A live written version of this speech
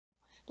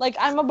Like,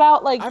 I'm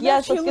about, like, I'm yes,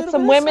 actually let's a get little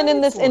some bit women in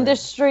excited this for it.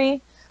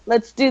 industry.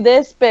 Let's do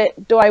this.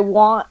 But do I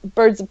want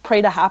Birds of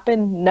Prey to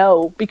happen?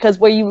 No. Because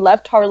where you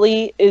left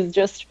Harley is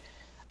just,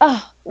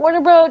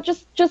 Warner Bro.,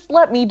 just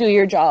let me do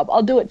your job.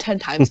 I'll do it 10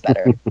 times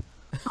better.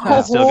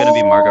 It's still gonna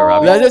be Margot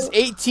Robbie. Let us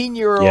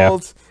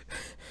 18-year-olds,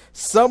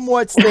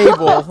 somewhat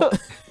stable,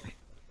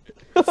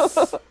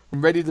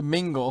 ready to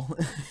mingle.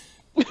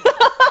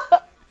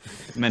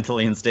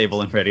 Mentally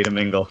unstable and ready to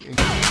mingle.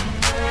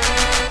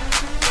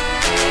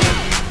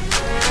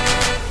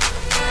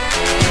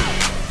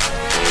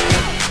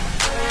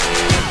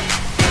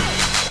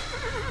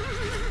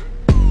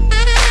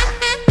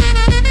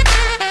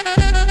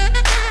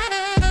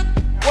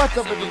 What's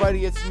up,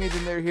 everybody? It's me, the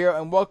Nerd here,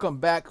 and welcome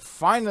back.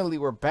 Finally,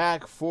 we're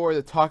back for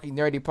the Talking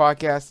Nerdy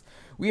podcast.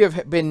 We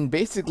have been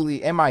basically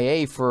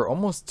MIA for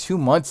almost 2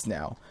 months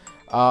now.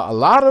 A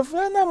lot of,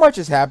 not much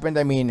has happened.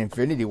 I mean,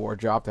 Infinity War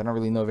dropped. I don't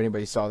really know if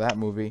anybody saw that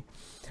movie.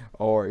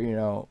 Or, you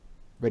know,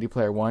 Ready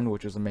Player One,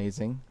 which was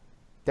amazing.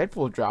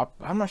 Deadpool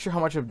dropped. I'm not sure how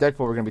much of Deadpool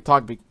we're going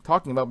to be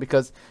talking about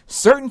because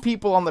certain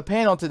people on the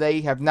panel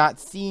today have not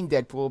seen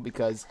Deadpool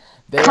because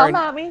they're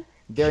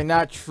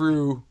not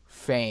true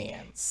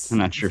fans. I'm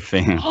not your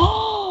fan.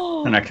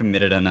 I'm not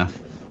committed enough.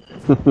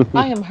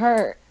 I am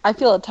hurt. I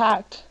feel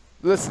attacked.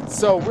 Listen,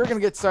 so we're going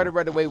to get started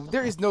right away.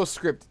 There is no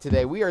script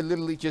today. We are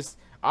literally just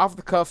off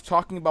the cuff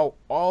talking about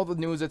all the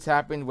news that's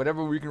happened,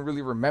 whatever we can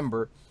really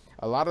remember.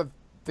 A lot of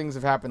things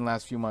have happened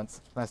last 2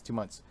 months.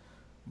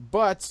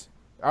 But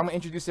I'm going to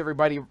introduce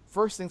everybody.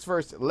 First things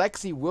first,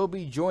 Lexi will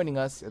be joining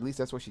us. At least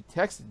that's what she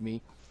texted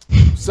me.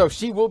 So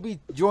she will be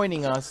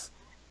joining us,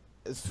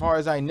 as far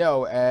as I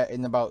know,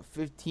 in about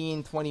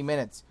 15-20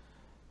 minutes.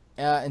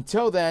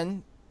 Until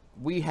then,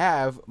 we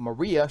have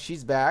Maria.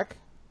 She's back.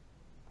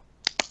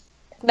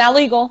 Not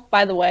legal,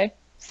 by the way.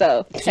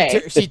 So,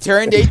 hey. She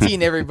turned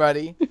 18,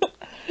 everybody.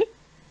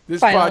 This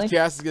Finally.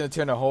 podcast is going to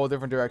turn a whole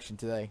different direction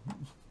today.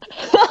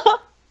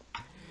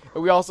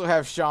 We also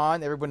have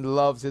Sean. Everyone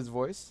loves his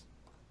voice.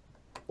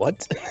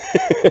 What?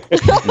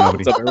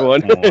 What's up,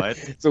 everyone? What?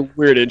 It's a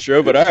weird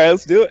intro, but all right,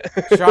 let's do it.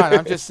 Sean,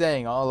 I'm just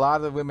saying, a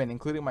lot of women,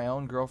 including my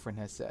own girlfriend,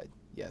 has said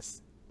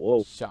yes.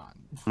 Whoa. Sean.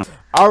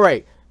 All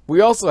right.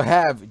 We also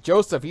have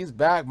Joseph. He's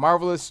back.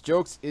 Marvelous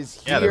Jokes is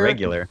here. Yeah, the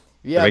regular.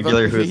 Yeah, the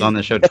regular who was on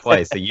the show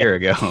twice a year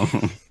ago.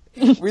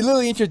 We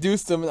literally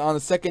introduced him on the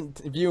second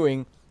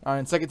viewing,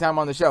 on second time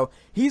on the show.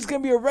 He's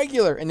going to be a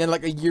regular. And then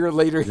like a year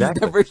later, Exactly.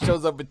 he never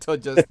shows up until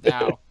just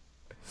now.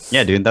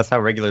 Yeah, dude, that's how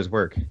regulars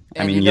work. And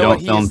I mean, you you know don't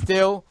what? film. He is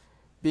still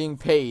being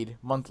paid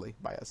monthly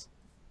by us.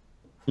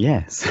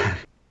 Yes.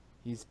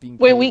 He's being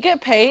Wait, paid. we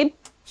get paid?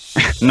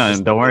 No,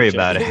 don't worry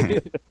about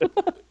it.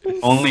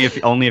 only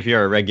if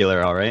you're a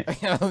regular, all right?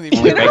 Only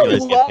You know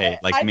regulars get what? paid,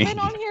 like I've me. been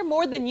on here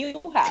more than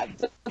you have.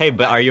 Hey,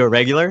 but are you a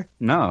regular?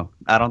 No,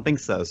 I don't think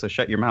so. So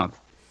shut your mouth.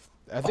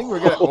 I think we're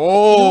gonna.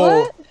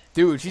 Oh, What?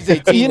 dude, she's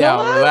 18 You know now.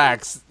 what?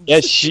 Relax.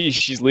 Yes,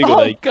 she's legal. Oh,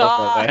 now. You can't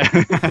God.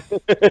 call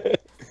that.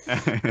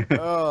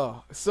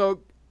 Oh, so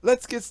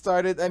let's get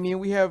started. I mean,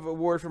 we have a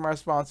word from our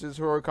sponsors,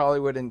 Heroic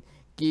Hollywood and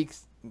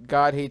Geeks.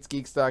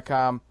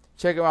 GodHatesGeeks.com.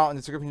 Check them out in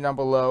the description down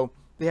below.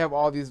 They have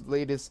all these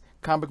latest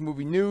comic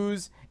movie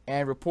news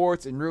and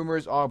reports and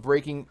rumors all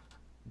breaking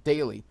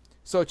daily.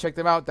 So check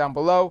them out down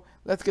below.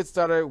 Let's get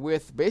started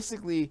with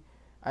basically.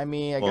 I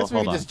mean, I Well, guess we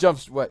hold can on. just jump.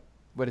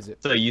 What is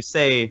it? So you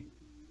say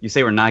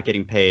we're not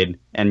getting paid,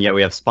 and yet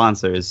we have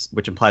sponsors,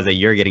 which implies that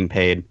you're getting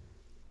paid.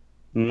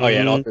 Oh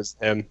yeah, it all goes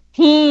to him.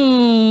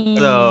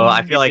 So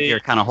I feel like you're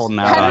kind of holding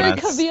out on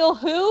Henry us. Cavill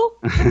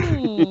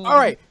who? All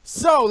right,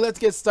 so let's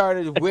get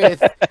started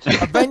with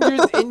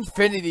Avengers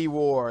Infinity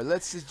War.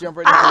 Let's just jump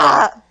right into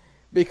that.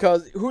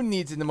 Because who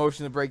needs an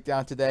emotional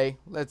breakdown today?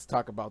 Let's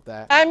talk about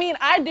that. I mean,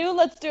 I do.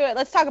 Let's do it.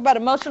 Let's talk about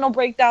emotional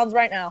breakdowns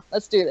right now.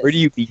 Let's do this. Where do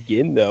you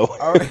begin, though?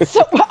 All right.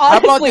 So, How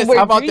about honestly, this? where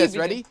How about do you this?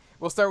 begin? Ready?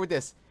 We'll start with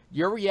this.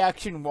 Your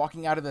reaction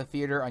walking out of the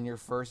theater on your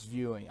first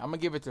viewing. I'm going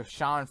to give it to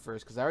Sean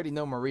first because I already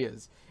know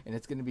Maria's, and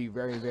it's going to be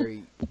very,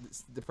 very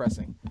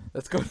depressing.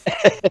 Let's go.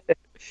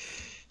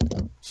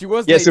 She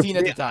was 18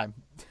 at the time.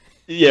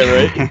 Yeah,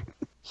 right.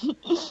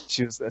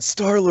 She was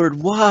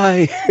Star-Lord.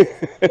 Why?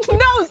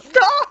 No,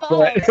 stop! No,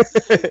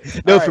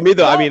 All for right. me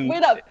though. No, I mean,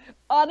 wait up.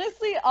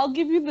 Honestly, I'll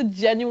give you the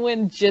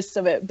genuine gist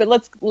of it, but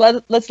let's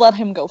let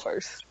him go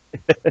first.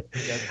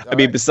 I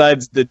mean,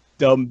 besides the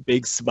dumb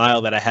big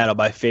smile that I had on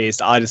my face,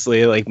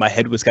 honestly, like my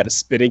head was kind of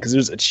spinning because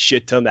there's a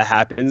shit ton that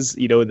happens,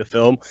 you know, in the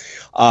film,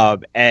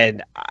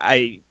 and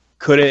I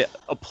couldn't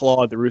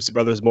applaud the Russo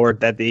brothers more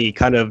that they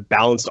kind of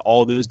balanced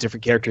all those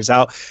different characters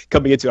out.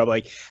 Coming into it, I'm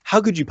like,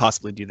 how could you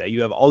possibly do that?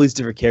 You have all these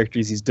different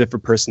characters, these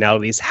different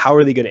personalities. How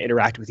are they going to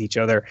interact with each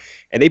other?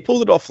 And they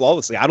pulled it off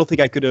flawlessly. I don't think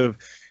I could have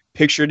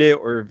pictured it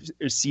or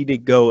seen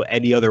it go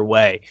any other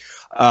way.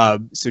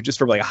 So just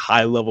from like a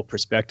high level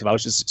perspective, I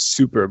was just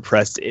super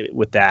impressed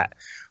with that.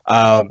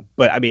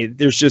 But I mean,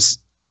 there's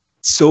just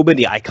so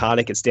many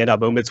iconic and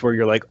standout moments where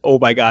you're like, oh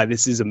my God,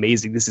 this is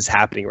amazing. This is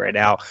happening right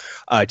now.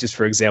 Just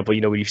for example,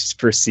 you know, when you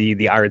first see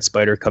the Iron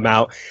Spider come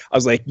out, I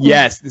was like,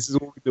 yes, this is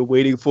what we've been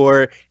waiting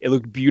for. It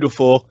looked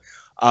beautiful.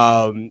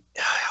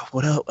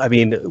 What else? I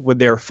mean, when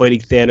they're fighting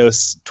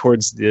Thanos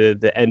towards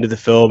the end of the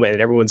film, and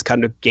everyone's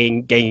kind of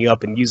ganging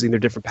up and using their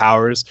different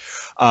powers,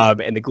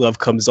 and the glove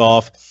comes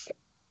off.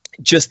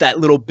 Just that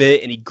little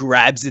bit, and he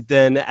grabs it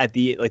then at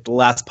the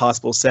last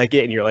possible second,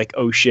 and you're like,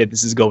 oh shit,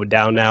 this is going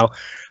down now.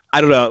 I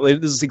don't know.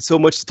 There's like so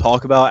much to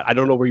talk about. I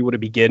don't know where you want to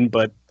begin,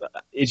 but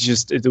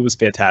it was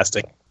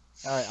fantastic.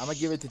 All right, I'm gonna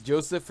give it to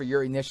Joseph for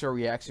your initial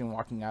reaction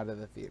walking out of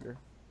the theater.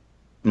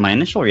 My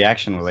initial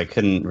reaction was I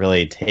couldn't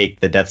really take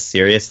the death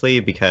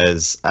seriously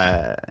because,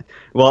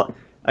 well,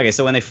 okay,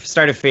 so when they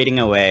started fading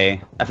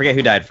away, I forget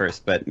who died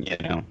first, but you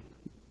know,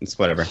 it's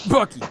whatever.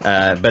 Bucky.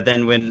 But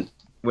then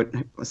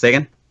say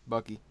again?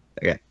 Bucky.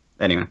 Okay.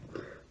 Anyway,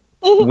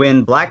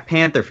 when Black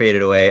Panther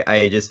faded away,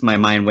 my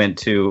mind went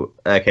to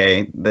I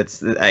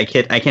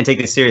can't take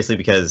this seriously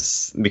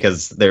because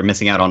they're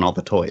missing out on all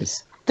the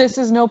toys. This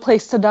is no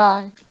place to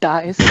die.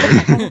 Dies.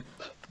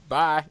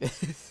 Bye. And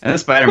then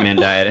Spider-Man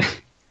died.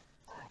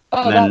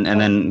 Oh,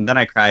 and then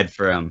I cried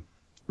for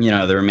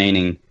the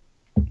remaining.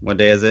 What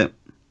day is it?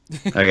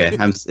 Okay,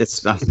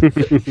 it's.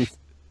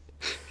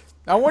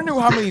 I wonder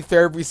how many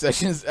therapy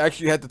sessions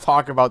actually had to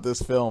talk about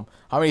this film.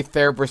 How many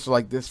therapists were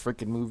like this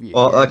freaking movie?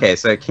 Well, okay,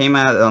 so it came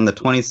out on the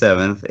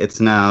 27th.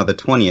 It's now the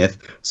 20th,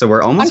 so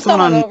we're almost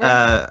going on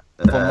a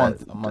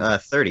month.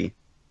 30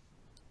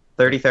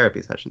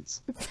 therapy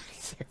sessions.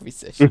 Therapy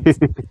sessions.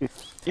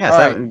 Yeah,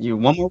 so right.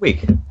 One more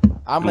week.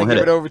 I'm gonna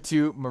give it over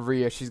to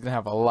Maria. She's gonna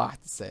have a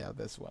lot to say on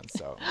this one.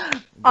 So,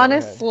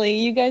 honestly,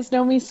 you guys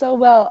know me so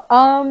well.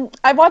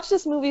 I've watched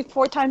this movie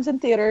 4 times in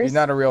theaters. He's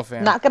not a real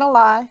fan. Not gonna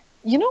lie.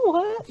 You know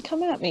what?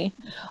 Come at me.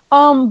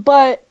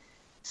 But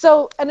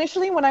so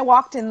initially when I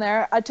walked in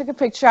there, I took a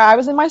picture. I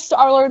was in my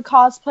Star-Lord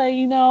cosplay,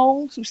 you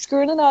know,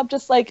 screwing it up,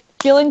 just like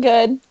feeling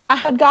good. I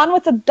had gone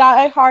with a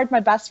die-hard, my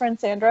best friend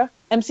Sandra,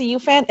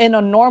 MCU fan, and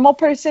a normal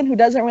person who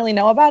doesn't really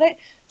know about it.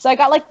 So I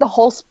got like the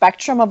whole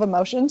spectrum of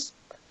emotions.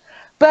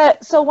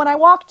 But so when I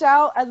walked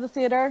out at the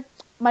theater,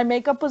 my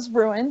makeup was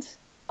ruined.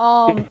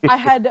 So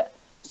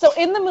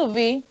in the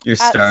movie, your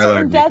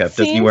Star-Lord makeup,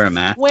 does he wear a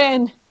mask?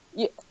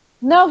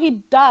 No, he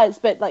does,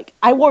 but like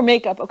I wore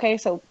makeup, okay?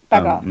 So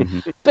back off.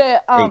 Mm-hmm.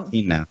 But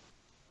 18 now.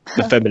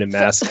 The feminine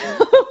mask.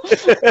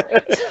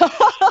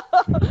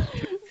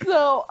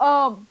 So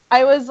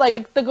I was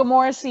like the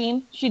Gamora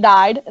scene, she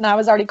died, and I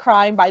was already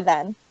crying by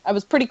then. I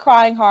was pretty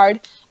crying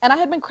hard, and I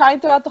had been crying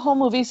throughout the whole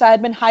movie, so I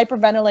had been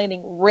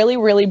hyperventilating really,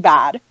 really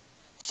bad.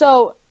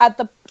 So at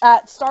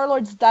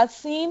Star-Lord's death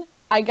scene,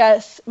 I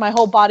guess my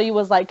whole body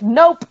was like,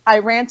 nope. I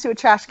ran to a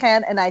trash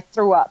can and I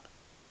threw up.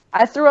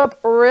 I threw up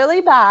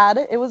really bad.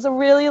 It was a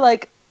really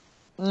like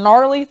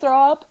gnarly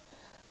throw up.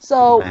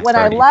 So when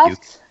I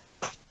left,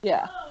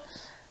 yeah.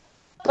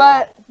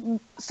 But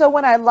so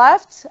when I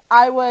left,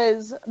 I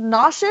was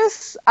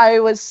nauseous, I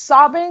was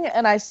sobbing,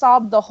 and I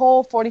sobbed the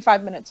whole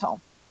 45 minutes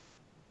home.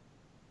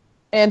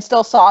 And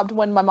still sobbed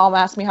when my mom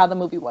asked me how the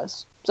movie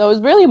was. So it was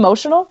really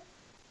emotional.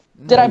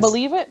 Nice. Did I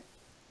believe it?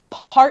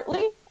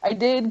 Partly. I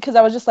did, because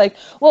I was just like,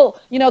 well,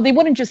 you know, they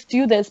wouldn't just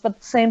do this, but at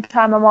the same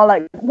time, I'm all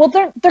like, well,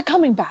 they're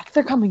coming back.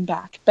 They're coming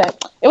back.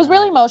 But it was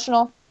really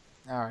emotional.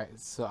 All right,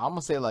 so I'm going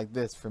to say it like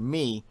this. For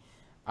me,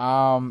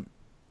 I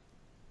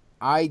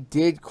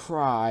did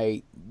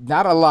cry.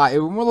 Not a lot. It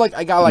was more like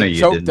I got like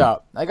choked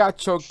up. I got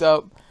choked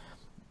up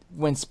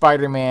when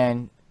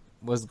Spider-Man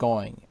was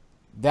going.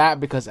 That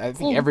because I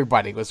think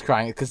everybody was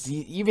crying. Because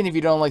even if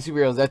you don't like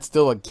superheroes, that's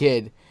still a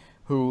kid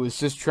who is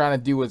just trying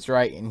to do what's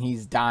right, and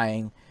he's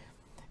dying.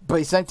 But at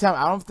the same time,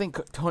 I don't think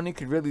Tony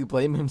could really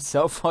blame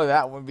himself for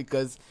that one,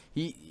 because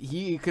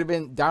he could have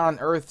been down on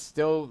Earth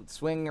still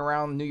swinging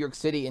around New York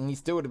City, and he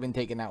still would have been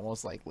taken out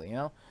most likely, you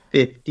know?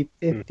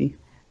 50-50.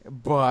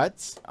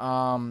 But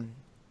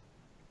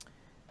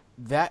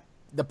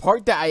the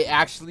part that I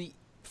actually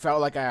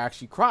felt like I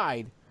actually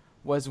cried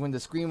was when the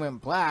screen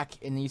went black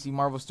and you see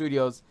Marvel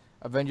Studios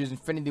Avengers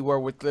Infinity War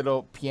with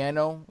little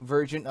piano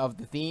version of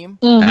the theme.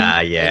 Yeah,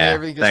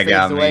 everything just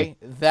fades away.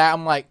 That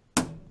I'm like,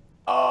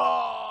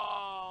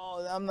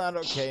 oh, I'm not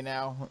okay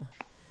now.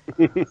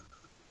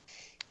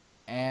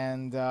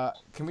 And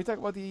can we talk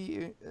about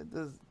the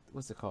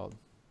what's it called?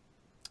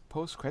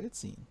 Post-credit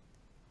scene.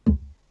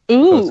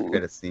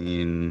 Post-credit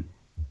scene.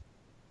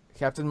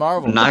 Captain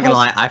Marvel. I'm not gonna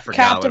lie, I forgot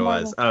Captain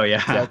what it was. Marvel. Oh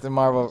yeah. Captain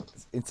Marvel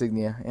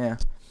insignia. Yeah.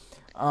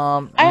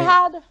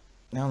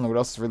 I don't know what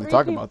else to really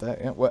talk about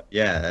that. Yeah. What?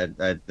 Yeah.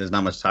 There's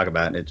not much to talk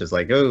about. It's just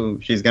like, oh,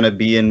 she's gonna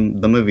be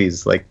in the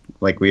movies, like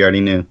we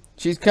already knew.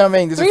 She's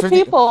coming. There's 3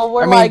 people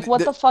were like,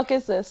 "What the fuck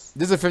is this?"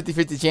 There's a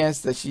 50-50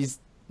 chance that she's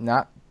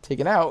not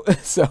taken out.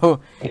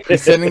 So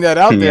he's sending that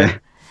out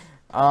there.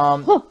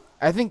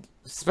 I think,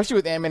 especially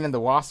with Ant-Man and the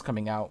Wasp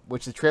coming out,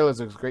 which the trailers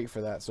looks great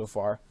for that so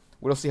far.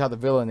 We'll see how the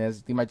villain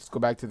is. They might just go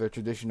back to their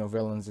traditional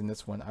villains in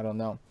this one. I don't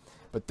know.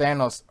 But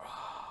Thanos,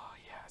 oh,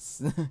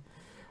 yes.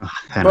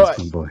 Thanos,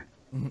 my boy.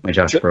 My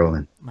Josh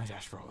Brolin. My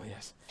Josh Brolin,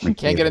 yes.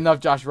 Can't get enough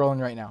Josh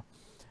Brolin right now.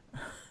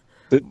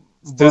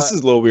 This is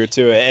a little weird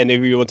too, and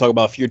if you want to talk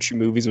about future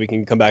movies, we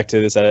can come back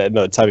to this at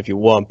another time if you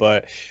want.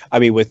 But I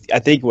mean, I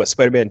think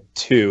Spider-Man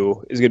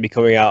 2 is going to be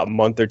coming out a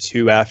month or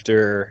two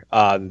after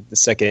the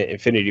second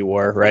Infinity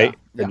War, right?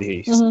 Yeah. Or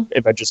the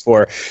Avengers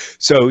 4.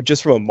 So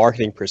just from a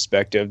marketing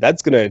perspective,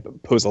 that's going to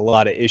pose a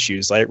lot of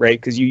issues, right?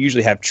 Because you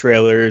usually have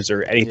trailers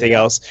or anything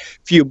else a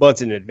few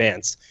months in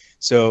advance.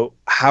 So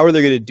how are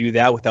they going to do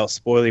that without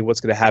spoiling what's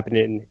going to happen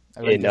in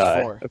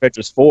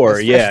Avengers 4?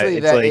 Especially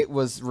it's that like, it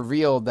was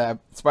revealed that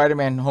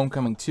Spider-Man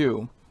Homecoming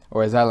 2,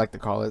 or as I like to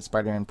call it,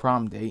 Spider-Man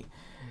Prom Date,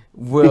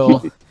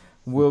 will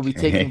be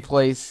taking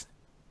place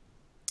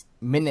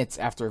minutes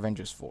after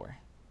Avengers 4.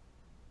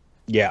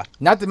 Yeah.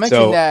 Not to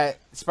mention that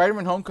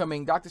Spider-Man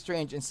Homecoming, Doctor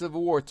Strange, and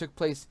Civil War took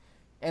place,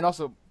 and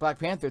also Black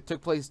Panther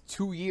took place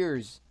 2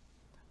 years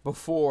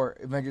before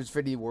Avengers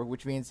Infinity War,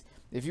 which means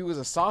if he was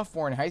a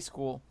sophomore in high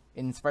school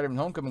in Spider-Man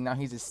Homecoming, now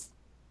he's a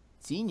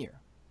senior.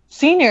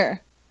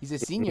 He's a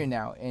senior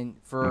now, and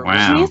for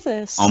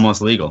Jesus, almost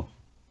legal.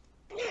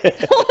 I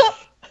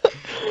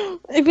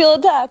feel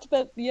attacked,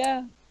 but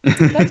yeah,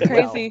 that's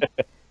crazy.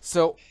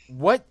 So,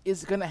 what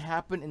is gonna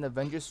happen in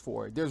Avengers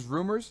 4? There's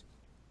rumors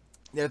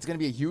that it's gonna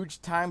be a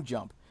huge time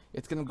jump.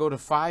 It's gonna go to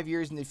 5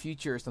 years in the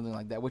future or something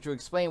like that, which will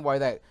explain why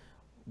that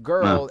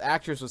girl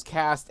actress was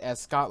cast as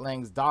Scott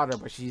Lang's daughter,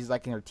 but she's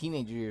like in her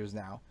teenage years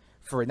now.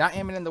 For not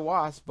Ant-Man and the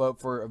Wasp, but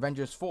for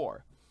Avengers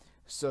 4.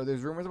 So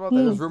there's rumors about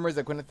that. There's rumors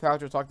that Gwyneth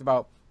Paltrow talked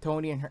about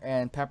Tony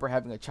and Pepper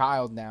having a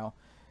child now.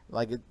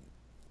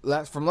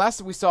 From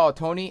last we saw,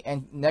 Tony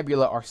and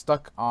Nebula are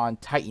stuck on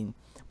Titan,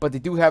 but they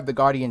do have the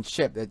Guardian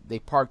ship that they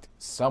parked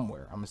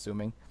somewhere, I'm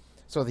assuming,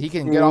 so that he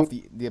can get off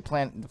the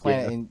planet,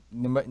 and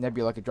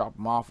Nebula could drop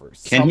him off or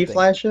something. Can he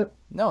fly a ship?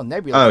 No,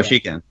 Nebula. Oh, she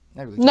can.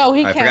 No,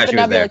 he I can't, forgot but she was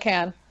Nebula there.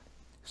 can.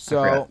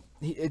 So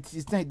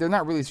they're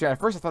not really stranded.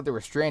 At first, I thought they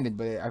were stranded,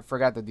 but I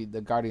forgot that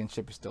the Guardian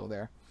ship is still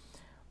there.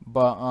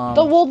 But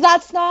well,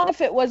 that's not if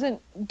it wasn't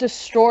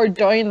destroyed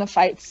during the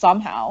fight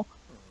somehow.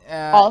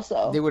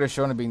 Also, they would have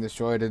shown it being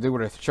destroyed, or they would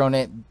have shown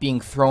it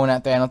being thrown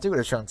at Thanos. They would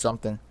have shown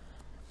something.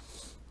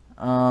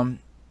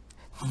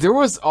 There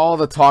was all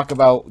the talk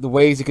about the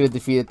ways you could have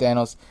defeated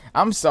Thanos.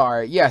 I'm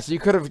sorry. Yes, you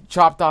could have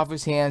chopped off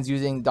his hands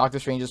using Doctor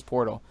Strange's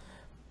portal,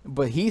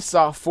 but he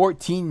saw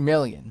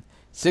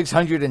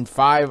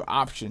 14,605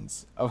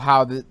 options of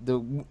how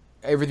the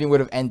everything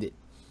would have ended.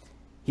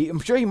 I'm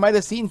sure he might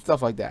have seen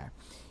stuff like that.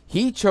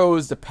 He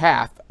chose the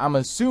path, I'm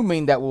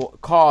assuming, that will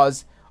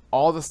cause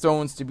all the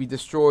stones to be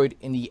destroyed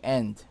in the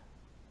end.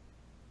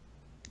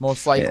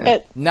 Most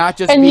likely. Not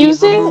just being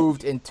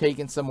removed and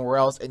taken somewhere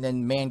else, and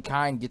then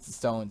mankind gets the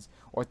stones.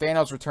 Or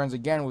Thanos returns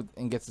again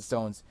and gets the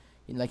stones.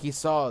 Like, he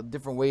saw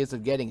different ways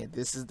of getting it.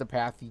 This is the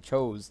path he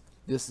chose.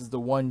 This is the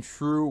one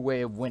true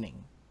way of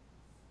winning.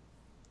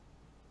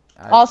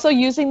 Also,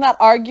 using that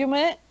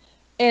argument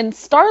in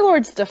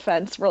Star-Lord's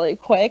defense really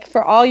quick,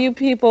 for all you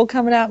people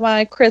coming at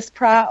my Chris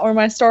Pratt or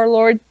my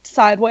Star-Lord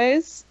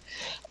sideways,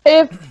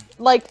 I'm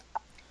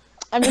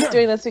just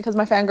doing this because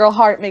my fangirl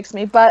heart makes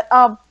me, but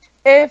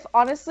if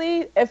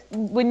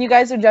when you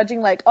guys are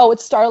judging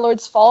it's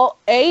Star-Lord's fault,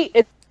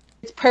 it's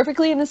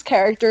perfectly in his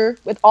character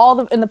with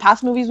in the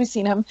past movies we've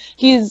seen him.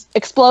 He's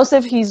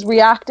explosive, he's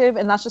reactive,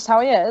 and that's just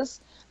how he is.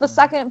 The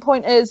second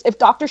point is, if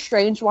Doctor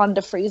Strange wanted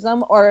to freeze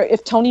him, or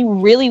if Tony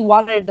really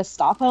wanted to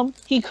stop him,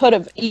 he could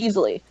have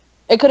easily.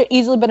 It could have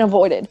easily been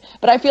avoided.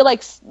 But I feel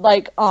like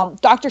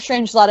Doctor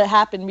Strange let it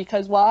happen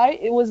because why?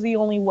 It was the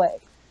only way.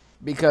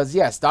 Because,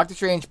 yes, Doctor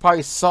Strange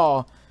probably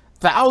saw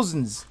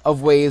thousands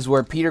of ways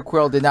where Peter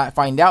Quill did not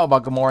find out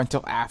about Gamora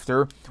until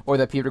after, or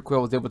that Peter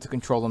Quill was able to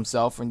control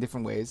himself in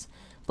different ways.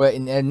 But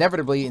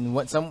inevitably, in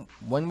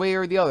one way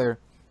or the other,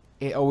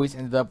 it always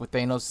ended up with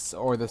Thanos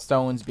or the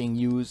stones being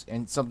used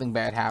and something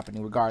bad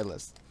happening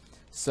regardless.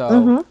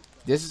 So,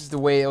 this is the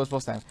way it was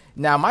supposed to happen.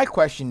 Now, my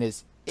question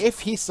is,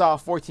 if he saw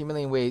 14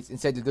 million ways and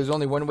said that there's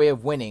only one way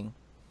of winning,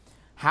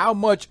 how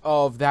much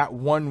of that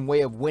one way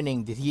of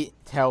winning did he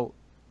tell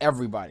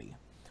everybody?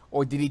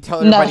 Or did he tell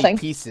everybody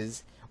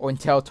pieces? Or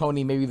tell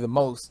Tony maybe the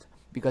most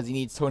because he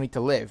needs Tony to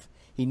live?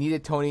 He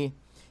needed Tony.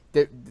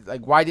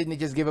 Why didn't he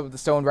just give up the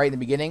stone right in the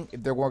beginning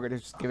if they weren't going to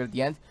just give it at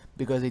the end?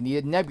 Because they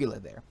needed Nebula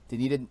there. They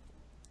needed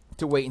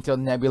to wait until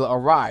Nebula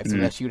arrived so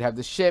that she would have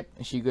the ship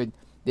and she could.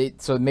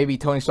 So maybe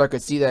Tony Stark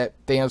could see that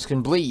Thanos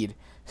can bleed.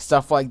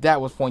 Stuff like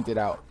that was pointed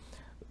out.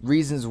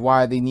 Reasons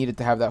why they needed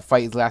to have that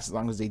fight last as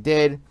long as they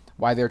did.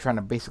 Why they were trying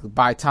to basically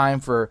buy time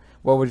for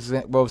what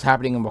was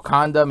happening in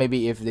Wakanda.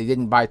 Maybe if they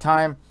didn't buy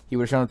time, he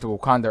would have shown up to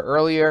Wakanda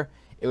earlier.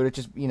 It would have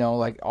just,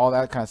 all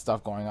that kind of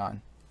stuff going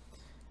on.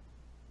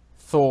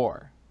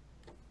 Thor.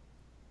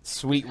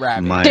 Sweet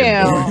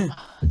Rabbit.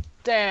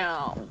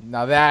 Damn.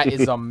 Now that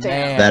is a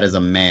man. That is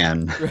a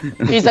man.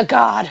 He's a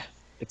god.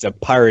 It's a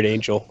pirate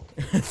angel.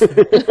 It's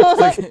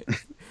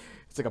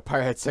like a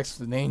pirate had sex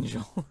with an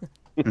angel.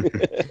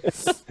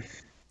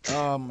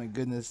 Oh my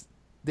goodness.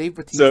 Dave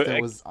Bautista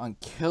was on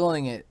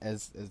killing it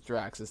as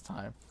Drax this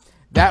time.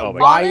 That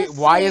why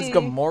is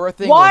Gamora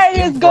thing? Why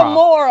is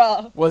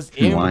Gamora? Was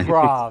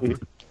improv.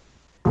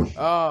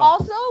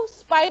 Also,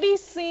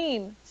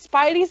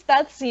 Spidey's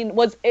death scene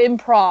was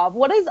improv.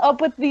 What is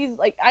up with these?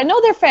 Like, I know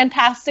they're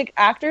fantastic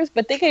actors,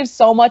 but they gave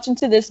so much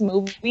into this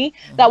movie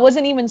that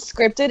wasn't even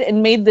scripted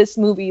and made this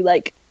movie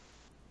like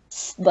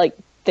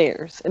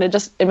theirs, and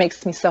it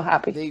makes me so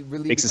happy. They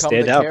really Makes it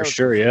stand out for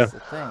sure, yeah. That's the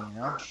thing, you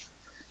know?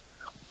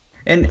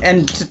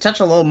 And to touch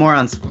a little more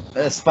on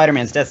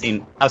Spider-Man's death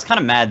scene, I was kind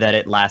of mad that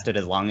it lasted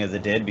as long as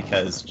it did,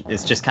 because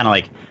it's just kind of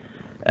like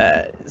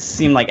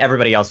seemed like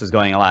everybody else was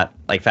going a lot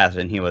like faster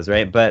than he was,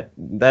 right? But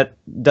that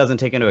doesn't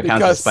take into account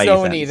Because the Spidey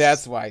Sony, sense.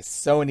 that's why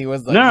Sony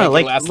was like, No,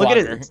 like last look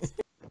longer. at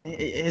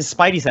his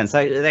Spidey sense.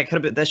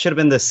 That should have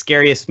been the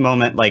scariest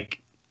moment,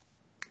 like,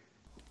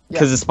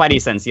 because the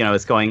Spidey sense, you know,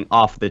 is going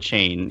off the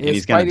chain and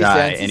he's gonna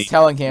die, and he's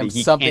telling him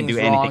he something's can't do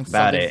anything wrong, about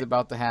something's it.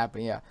 about to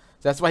happen. Yeah,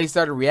 so that's why he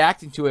started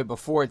reacting to it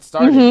before it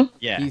started. Mm-hmm.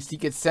 Yeah. He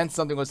could sense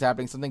something was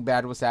happening, something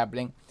bad was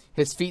happening.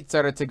 His feet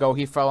started to go.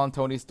 He fell on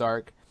Tony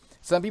Stark.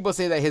 Some people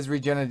say that his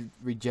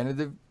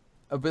regenerative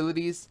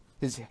abilities,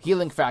 his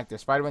healing factor,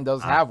 Spider-Man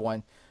does have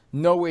one,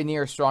 nowhere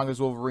near as strong as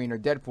Wolverine or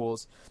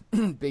Deadpool's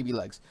baby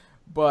legs.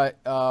 But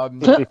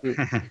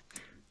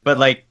But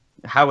like,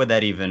 how would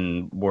that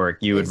even work?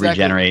 You would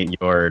Exactly. regenerate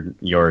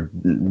your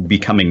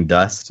becoming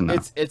dust. No.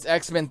 it's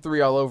X-Men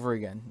 3 all over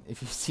again.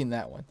 If you've seen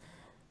that one,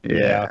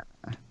 Yeah.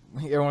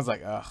 everyone's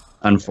like, ugh.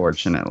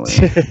 Unfortunately.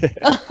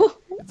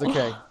 It's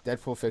okay.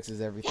 Deadpool fixes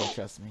everything.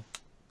 Trust me.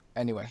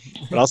 Anyway.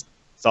 But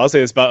I'll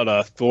say this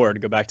about Thor, to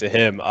go back to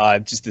him.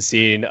 Just the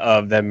scene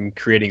of them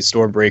creating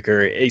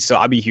Stormbreaker. So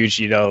I'm a huge,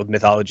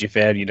 mythology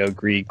fan,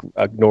 Greek,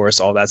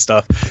 Norse, all that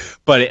stuff.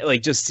 But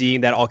like just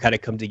seeing that all kind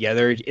of come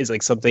together is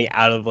like something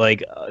out of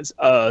like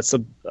a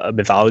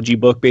mythology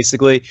book,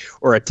 basically,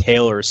 or a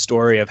tale or a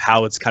story of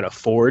how it's kind of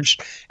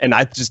forged. And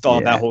I just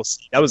thought that whole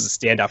scene, that was a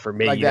standout for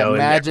me. Like that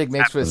magic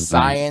mixed with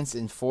science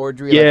and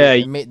forgery.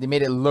 Yeah. Like they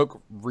made it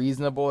look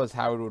reasonable as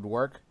how it would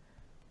work.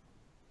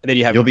 And then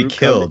you have You'll be Groot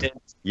killed. come in,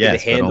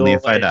 Yes, but only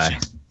if I die.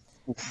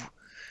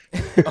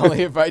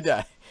 Only if I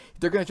die.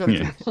 They're gonna try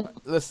to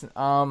listen.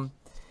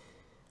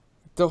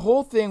 The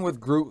whole thing with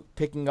Groot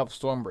picking up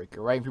Stormbreaker,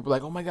 right? People are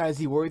like, "Oh my God, is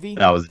he worthy?"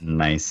 That was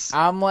nice.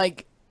 I'm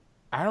like,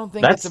 I don't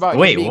think That's- it's about.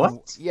 wait, him being,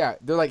 what? Yeah,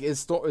 they're like,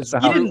 is That's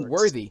not how it Groot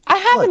works. worthy? I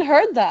haven't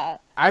heard that.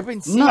 I've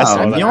been seeing. No,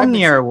 I've been-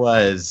 Mjolnir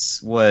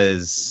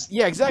was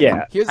Yeah, exactly.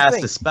 Yeah. Here's the has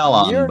thing. the spell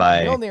on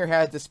by. Mjolnir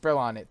had the spell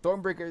on it.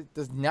 Thornbreaker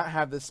does not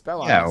have the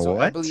spell on Yeah, it. So I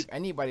what? believe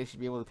anybody should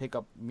be able to pick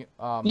up Yeah.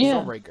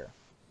 Stormbreaker.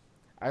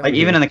 Like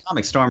even in the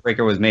comic,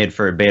 Stormbreaker was made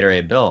for Beta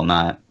Ray Bill,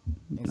 not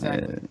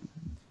Exactly.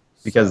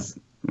 because.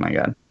 Oh my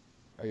God,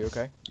 Are you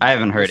okay? I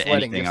haven't heard You're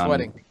sweating. anything You're on.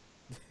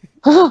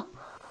 sweating.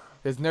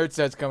 His nerd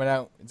set's coming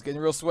out. It's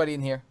getting real sweaty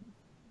in here.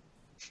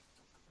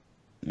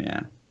 Yeah.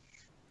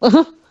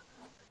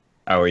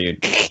 How are you?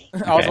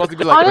 I was supposed to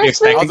be like, Honestly- Were you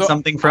expecting I was-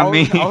 something from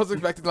me? I was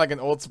expecting like an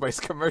Old Spice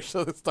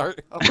commercial to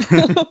start.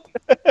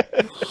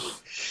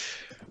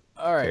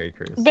 All right. Very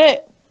curious.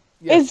 But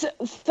Yes. is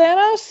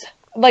Thanos,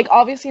 like,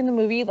 obviously in the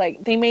movie,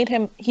 like, they made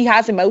him, he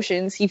has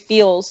emotions, he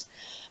feels,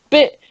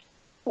 but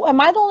am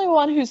I the only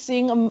one who's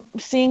seeing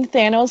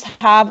Thanos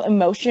have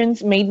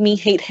emotions made me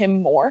hate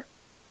him more?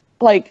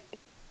 Like,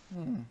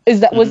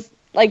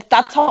 like,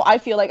 that's how I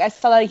feel. Like, I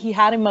saw that he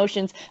had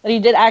emotions, that he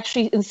did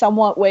actually in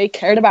somewhat way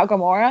cared about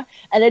Gamora,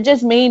 and it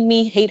just made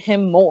me hate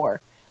him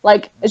more.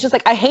 Like, it's just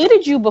like, I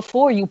hated you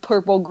before, you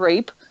purple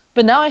grape,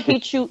 but now I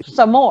hate you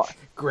some more.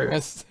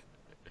 Grimace.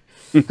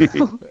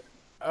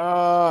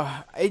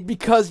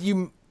 Because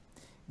you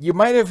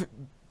might have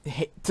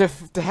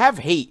to have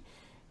hate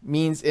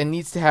means it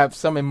needs to have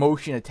some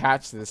emotion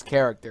attached to this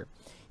character.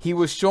 He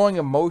was showing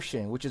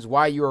emotion, which is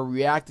why you are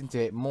reacting to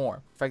it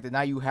more. The fact that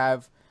now you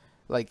have,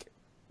 like,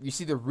 you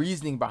see the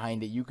reasoning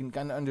behind it. You can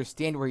kind of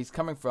understand where he's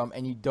coming from,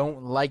 and you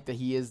don't like that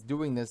he is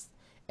doing this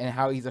and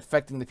how he's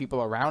affecting the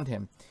people around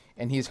him,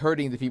 and he's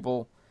hurting the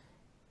people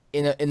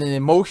in an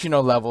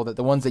emotional level, that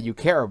the ones that you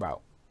care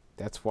about.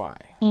 That's why.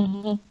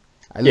 Mm-hmm.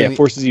 It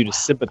forces you to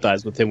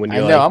sympathize with him when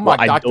you're I know, like, I'm like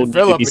I Dr. don't need to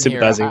Phillip be in here.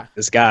 sympathizing with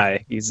this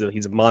guy. He's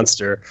a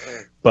monster,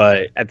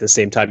 but at the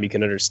same time, you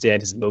can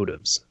understand his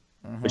motives,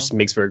 which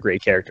makes for a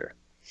great character.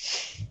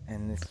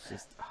 And it's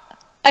just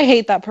I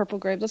hate that purple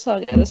grape, that's all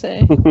I gotta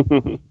say.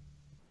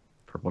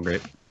 Purple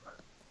grape.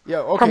 okay.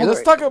 Purple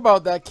Let's grape. talk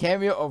about that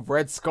cameo of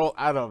Red Skull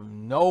out of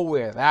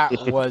nowhere. That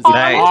was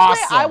Nice.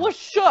 awesome. I was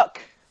shook.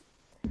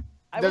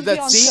 I was That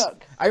beyond scene,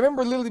 shook. I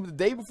remember literally the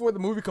day before the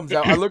movie comes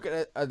out, I look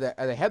at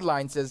the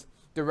headline says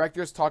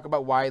directors talk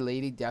about why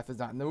Lady Death is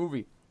not in the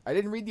movie. I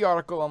didn't read the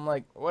article. I'm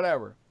like,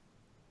 whatever.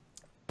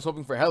 I was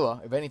hoping for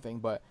Hela, if anything,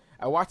 but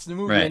I watched the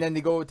movie Right. and then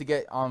they go to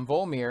get on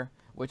Volmir,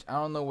 which I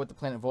don't know what the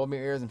planet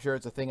Volmir is. I'm sure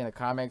it's a thing in the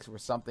comics where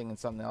something and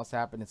something else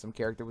happened and some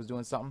character was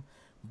doing something.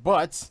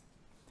 But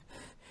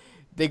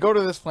they go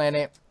to this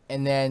planet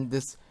and then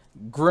this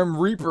Grim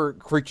Reaper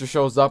creature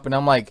shows up and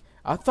I'm like,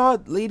 I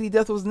thought Lady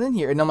Death wasn't in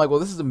here. And I'm like, well,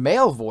 this is a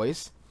male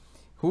voice.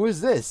 Who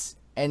is this?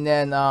 And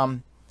then I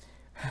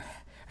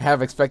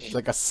have expected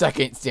like a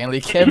second Stanley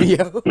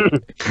cameo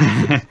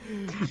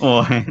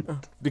Oh,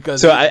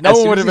 because So no as one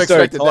soon would as have he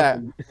started expected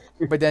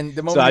that. But then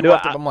the moment I he do-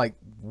 walked up, I- I'm like,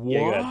 Yeah,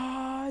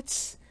 go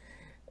what?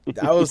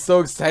 I was so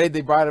excited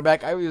they brought him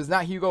back. It was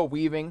not Hugo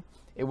Weaving.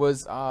 It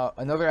was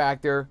another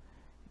actor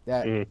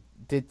that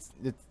did.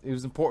 It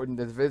was important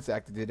that this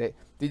actor did it.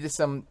 They did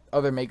some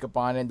other makeup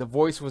on it. The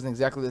voice wasn't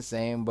exactly the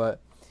same, but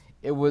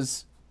it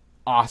was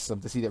awesome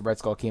to see that Red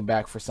Skull came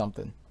back for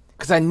something.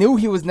 Because I knew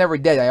he was never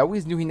dead. I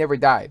always knew he never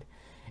died.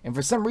 And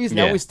for some reason,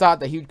 I always thought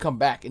that he would come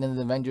back. And then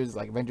the Avengers,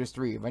 like Avengers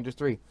 3.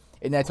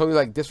 And I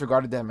totally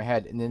disregarded that in my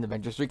head. And then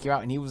Avengers 3 came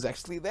out, and he was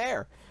actually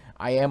there.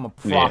 I am a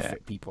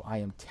prophet, people. I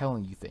am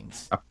telling you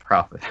things. A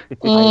prophet.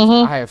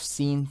 I have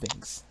seen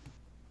things.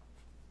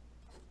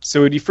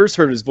 So when you first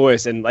heard his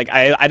voice, and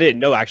I didn't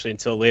know actually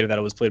until later that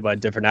it was played by a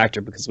different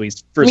actor, because when we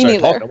first started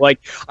talking,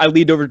 I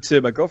leaned over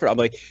to my girlfriend. I'm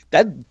like,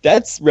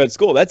 that's Red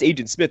Skull. That's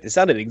Agent Smith. It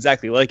sounded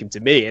exactly like him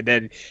to me. And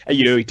then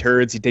he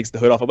turns, he takes the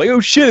hood off. I'm like, oh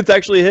shit, it's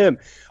actually him.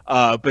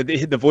 But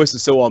the voice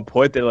is so on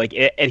point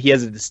that and he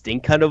has a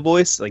distinct kind of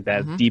voice, like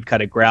that deep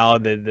kind of growl,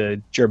 the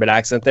German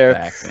accent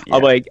there.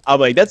 I'm like,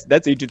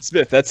 that's Agent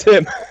Smith. That's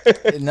him.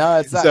 No,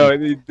 it's not. So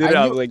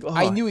I was like,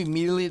 I knew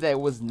immediately that it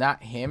was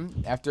not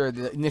him after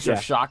the initial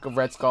shock of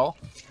Red Skull.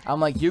 I'm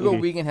like, Hugo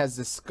Weaving has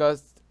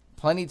discussed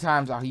plenty of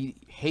times how he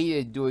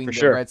hated doing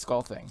Red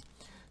Skull thing.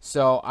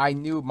 So I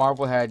knew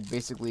Marvel had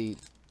basically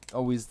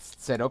always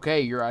said,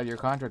 okay, you're out of your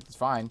contract, it's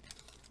fine.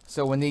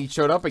 So when he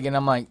showed up again,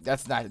 I'm like,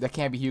 that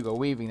can't be Hugo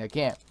Weaving, that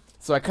can't.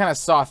 So I kind of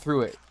saw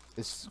through it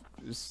as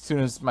soon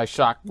as my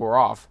shock wore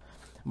off.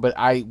 But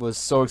I was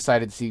so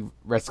excited to see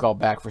Red Skull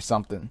back for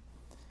something.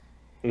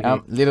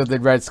 Little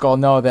did Red Skull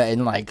know that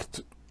in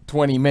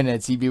 20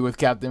 minutes he'd be with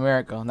Captain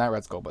America. Not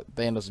Red Skull, but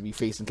Thanos would be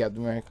facing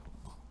Captain America.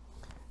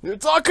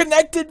 It's all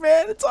connected,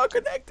 man. It's all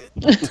connected.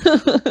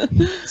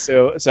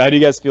 So how do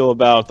you guys feel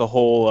about the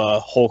whole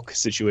Hulk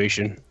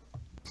situation?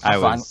 I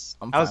was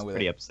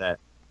pretty upset.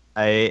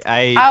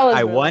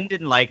 I one,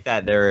 didn't like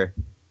that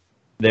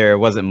there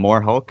wasn't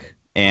more Hulk,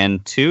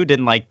 and two,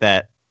 didn't like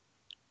that.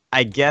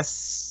 I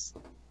guess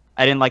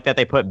I didn't like that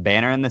they put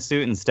Banner in the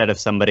suit instead of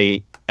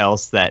somebody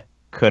else that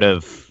could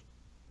have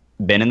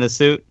been in the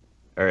suit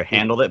or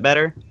handled it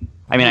better.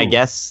 I mean, I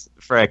guess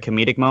for a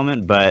comedic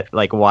moment, but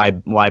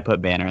why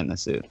put Banner in the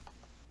suit?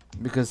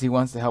 Because he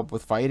wants to help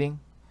with fighting,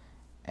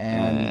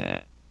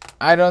 and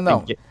I don't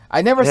know.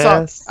 I never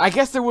saw. I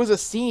guess there was a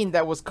scene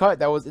that was cut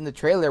that was in the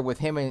trailer with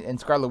him and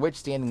Scarlet Witch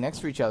standing next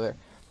to each other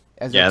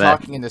as they're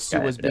talking, and the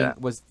suit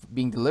was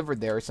being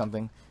delivered there or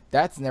something.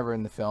 That's never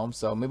in the film,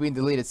 so maybe in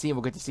the deleted scene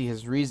we'll get to see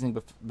his reasoning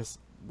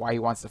why he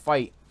wants to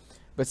fight.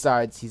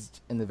 Besides, he's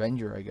an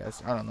Avenger, I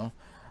guess. I don't know,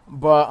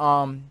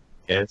 but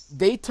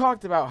they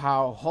talked about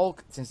how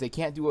Hulk, since they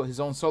can't do his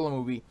own solo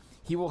movie,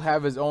 he will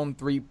have his own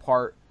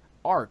 3-part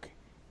arc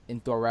in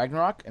Thor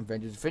Ragnarok,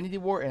 Avengers Infinity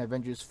War, and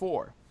Avengers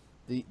 4.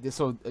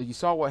 So you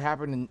saw what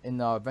happened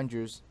in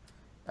Avengers.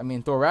 I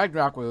mean, Thor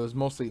Ragnarok, where it was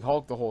mostly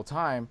Hulk the whole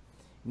time.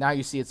 Now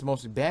you see it's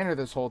mostly Banner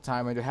this whole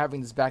time, and they're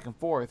having this back and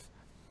forth.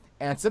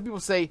 And some people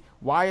say,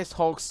 why is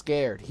Hulk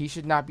scared? He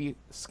should not be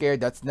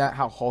scared. That's not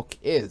how Hulk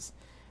is.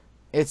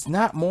 It's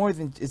more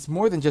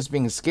than just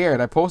being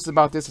scared. I posted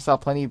about this. I saw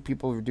plenty of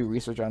people do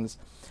research on this.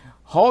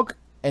 Hulk,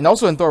 and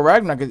also in Thor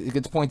Ragnarok, it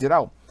gets pointed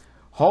out,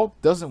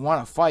 Hulk doesn't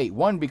want to fight.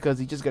 One, because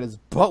he just got his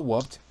butt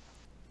whooped.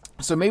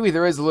 So maybe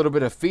there is a little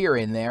bit of fear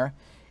in there.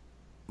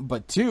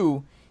 But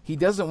two, he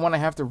doesn't want to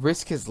have to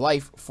risk his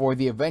life for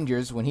the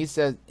Avengers when he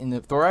says in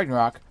the Thor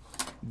Ragnarok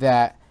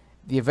that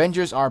the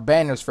Avengers are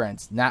Banner's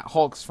friends, not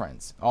Hulk's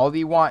friends. All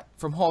they want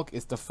from Hulk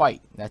is to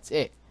fight. That's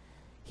it.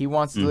 He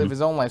wants to live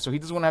his own life, so he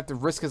doesn't want to have to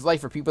risk his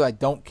life for people that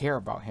don't care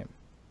about him.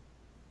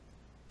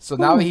 So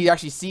now that he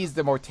actually sees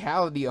the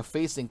mortality of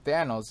facing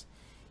Thanos,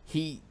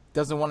 he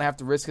doesn't want to have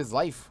to risk his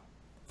life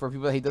for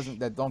people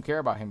that don't care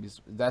about him.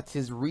 That's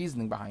his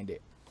reasoning behind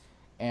it.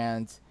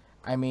 And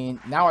I mean,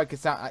 now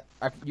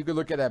you could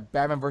look at a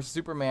Batman vs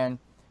Superman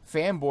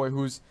fanboy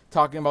who's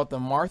talking about the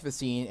Martha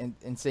scene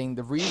and saying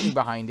the reasoning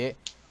behind it.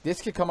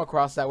 This could come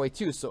across that way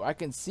too. So I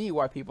can see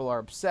why people are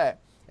upset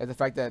at the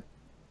fact that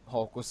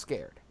Hulk was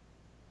scared.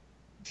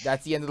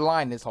 That's the end of the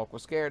line. Is Hulk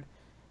was scared.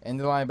 End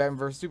of the line, Batman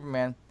vs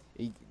Superman.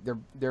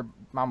 They're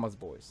mama's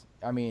boys.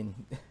 I mean,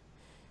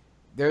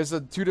 there's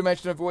a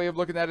 2-dimensional way of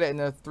looking at it and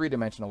a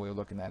 3-dimensional way of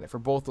looking at it for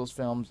both those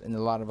films and a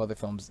lot of other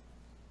films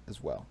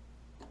as well.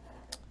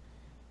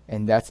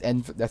 And that's the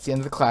end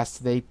of the class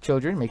today,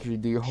 children. Make sure you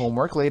do your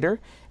homework later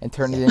and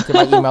turn it into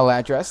my email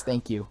address.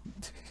 Thank you.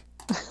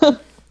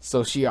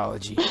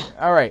 Sociology.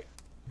 All right.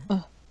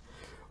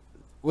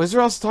 What's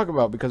there else to talk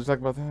about? Because we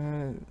talked about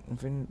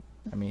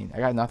I mean, I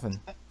got nothing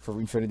for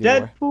Infinity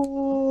War.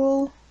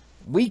 Deadpool.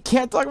 We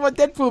can't talk about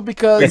Deadpool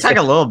because... We talk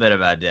a little bit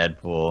about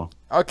Deadpool.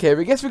 Okay,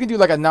 I guess we can do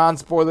like a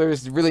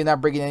non-spoilers, really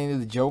not breaking any of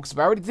the jokes,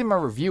 but I already did my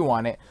review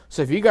on it.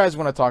 So if you guys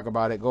want to talk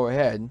about it, go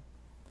ahead.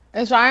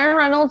 Is Ryan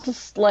Reynolds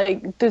just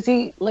is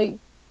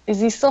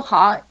he still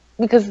hot?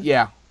 Because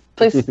yeah,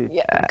 please,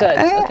 yeah, good,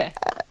 okay.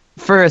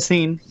 For a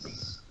scene.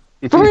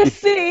 For a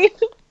scene.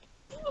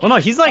 Well, no,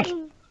 he's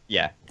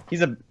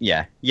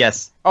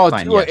yes. Oh,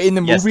 fine, yes. In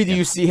the movie, yes, do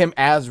you see him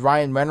as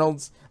Ryan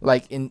Reynolds?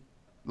 He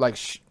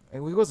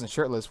wasn't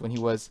shirtless when he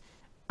was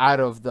out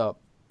of the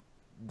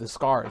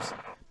scars,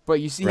 but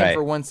you see him Right.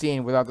 for one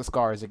scene without the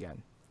scars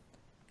again.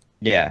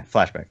 Yeah,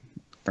 flashback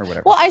or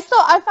whatever. Well, I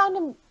found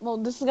him. Well,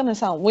 this is gonna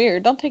sound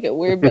weird. Don't take it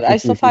weird, but I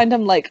still find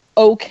him like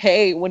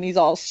okay when he's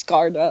all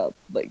scarred up.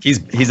 Like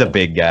He's a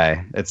big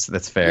guy. That's Yeah,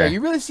 fair. you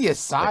really see his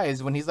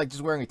size when he's like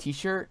just wearing a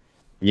t-shirt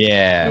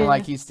Yeah. and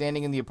like he's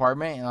standing in the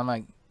apartment, and I'm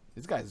like,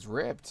 this guy's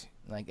ripped.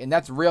 Like, and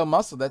that's real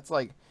muscle. That's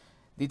like,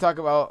 they talk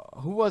about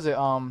who was it?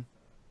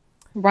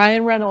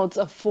 Ryan Reynolds,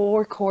 a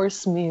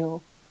 4-course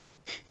meal.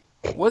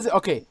 Was it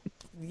okay?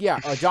 Yeah,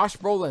 Josh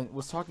Brolin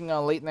was talking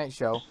on a late night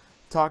show,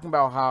 talking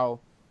about how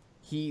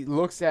he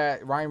looks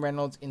at Ryan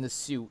Reynolds in the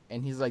suit,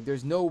 and he's like,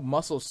 "There's no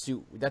muscle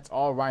suit. That's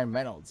all Ryan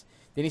Reynolds."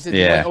 Then he said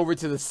he went over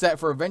to the set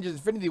for Avengers: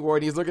 Infinity War,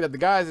 and he's looking at the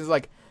guys, and he's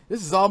like,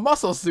 "This is all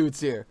muscle suits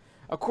here."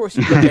 Of course,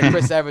 you look at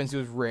Chris Evans,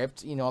 who's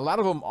ripped. You know, a lot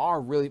of them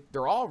are really,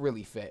 they're all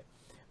really fit.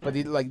 But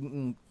they, like,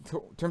 in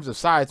terms of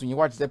size, when you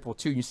watch Deadpool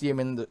 2, you see him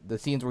in the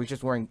scenes where he's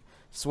just wearing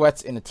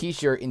sweats and a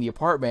t-shirt in the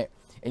apartment,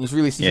 and you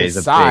really see his he's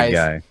a size. big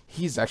guy.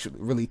 He's actually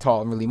really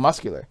tall and really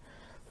muscular.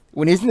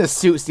 When he's in the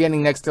suit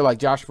standing next to like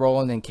Josh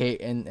Brolin and Kate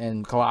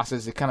and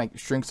Colossus, it kind of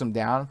shrinks him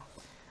down.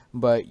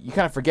 But you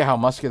kind of forget how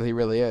muscular he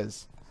really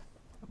is.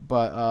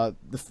 But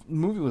the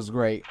movie was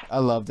great. I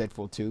love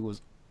Deadpool 2.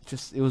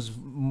 It was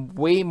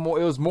way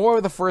more. It was more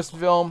of the first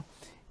film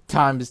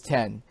times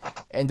 10.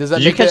 And does that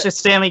Did you make catch it? the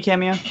Stanley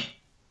cameo?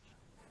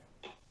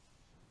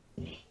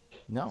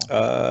 No.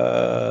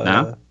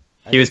 No.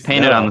 He was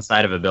painted on the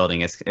side of a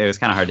building. It was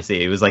kind of hard to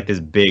see. It was like this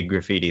big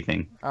graffiti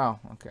thing. Oh,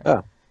 okay.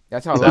 Oh.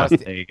 That's how a lot of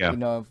There you go. you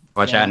know.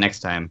 Watch out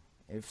next time.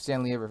 If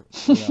Stanley ever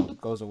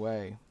goes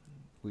away,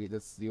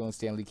 that's the only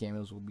Stanley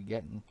cameos we'll be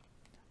getting.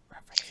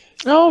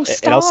 Oh,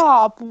 And also-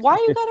 stop! Why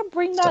you gotta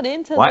bring that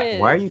into this?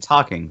 Why are you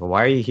talking?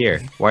 Why are you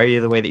here? Why are you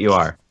the way that you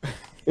are?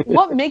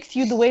 What makes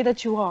you the way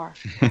that you are?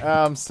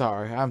 I'm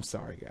sorry,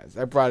 guys.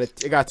 I brought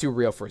it. It got too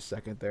real for a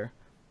second there.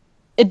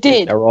 It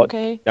did. Now we're all-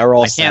 Okay. Now we're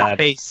all I can't sad.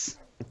 face.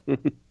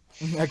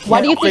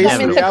 Why do you think face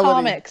I'm into reality.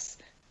 comics?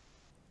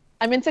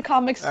 I'm into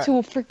comics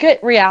to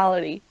forget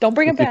reality. Don't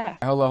bring it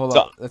back. Hold on.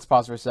 So- Let's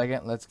pause for a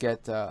second. Let's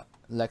get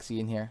Lexi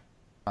in here.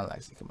 Come on,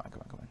 Lexi. Come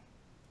on.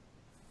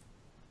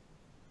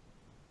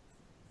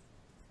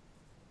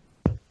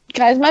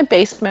 Guys, my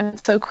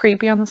basement's so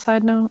creepy on the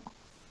side note.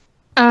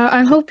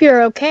 I hope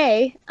you're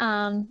okay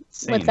Same.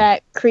 with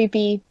that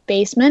creepy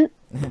basement.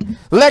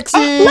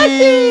 Lexi!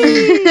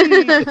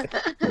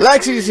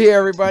 Lexi's here,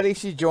 everybody.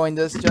 She joined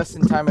us just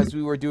in time as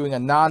we were doing a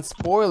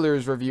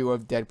non-spoilers review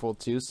of Deadpool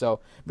 2. So,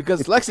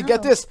 because Lexi,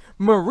 get this,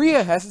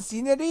 Maria hasn't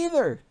seen it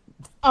either.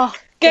 Oh,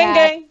 Gang,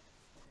 gang.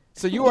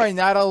 So you are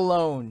not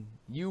alone.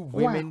 You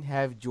women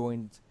have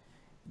joined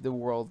the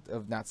world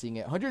of not seeing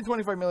it.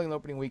 125 million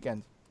opening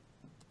weekend.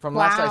 From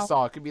last I Wow.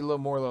 saw, it could be a little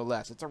more, a little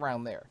less. It's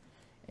around there.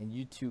 And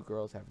you two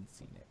girls haven't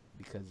seen it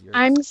because you're.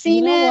 I'm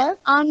seeing know it what?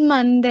 on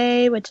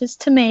Monday, which is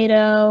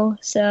tomato,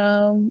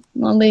 so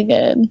we'll be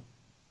good.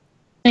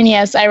 And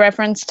yes, I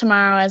reference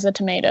tomorrow as a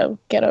tomato.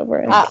 Get over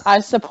it. I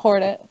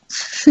support it.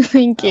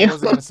 Thank I you.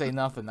 wasn't gonna say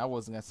nothing.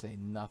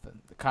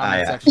 The comment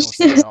yeah. section was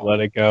saying all. Let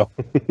it go.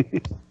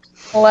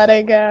 Let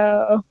it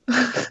go.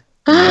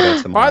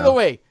 By the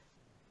way,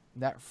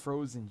 that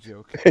Frozen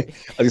joke. I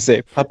was gonna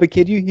say, Papa,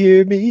 can you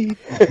hear me?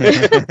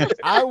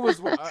 I was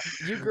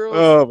you girls.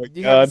 Oh my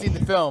you God. haven't seen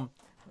the film,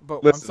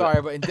 but Listen. I'm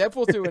sorry. But in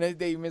Deadpool 2, and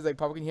Dave is like,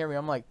 "Papa, can you hear me?"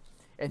 I'm like,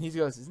 and he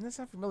goes, "Isn't that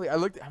sound familiar?"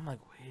 I'm like,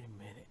 wait a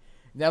minute.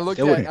 And I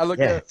looked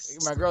Yes.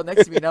 at my girl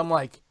next to me, and I'm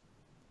like,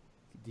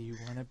 "Do you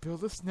want to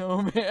build a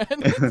snowman?"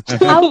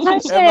 I'll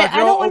touch it. And my I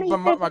don't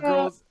want girl, to my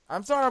girls.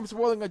 I'm sorry, I'm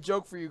spoiling a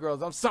joke for you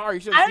girls. I'm sorry,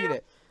 you should I have seen don't-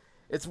 it.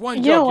 It's one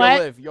You joke. know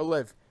what? You'll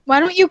live. Why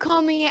don't you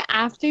call me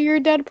after your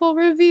Deadpool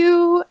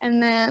review,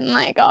 and then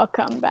I'll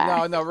come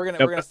back. No, we're No,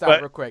 gonna stop but-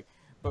 real quick.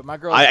 But my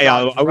girl.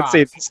 I would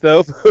say this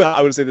though.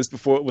 I would say this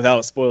before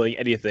without spoiling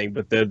anything.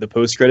 But the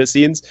post credit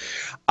scenes,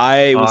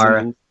 I was Are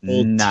in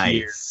full tears.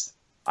 nice.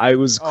 I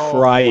was Oh,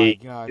 crying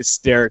my God.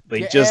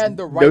 hysterically. Yeah, Just and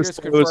the no writers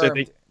spoilers. I confirmed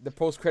think the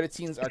post-credit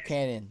scenes are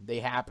canon. They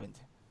happened.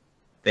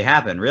 They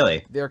happen,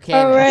 really. They're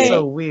canon. Right. That's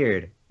so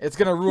weird. It's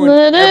gonna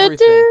ruin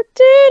everything.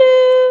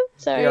 Du-du-du-du-du.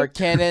 They are Sorry.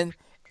 canon,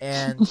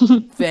 and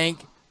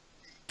thank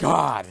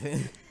God.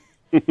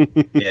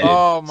 Yeah,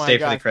 Oh my Stay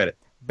for the God. credit.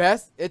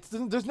 Best.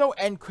 There's no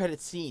end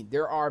credit scene.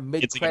 There are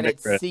mid-credit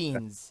mid-credit.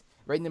 scenes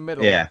right in the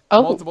middle. Yeah.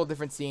 Oh. Multiple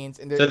different scenes,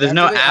 and So there's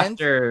no they end-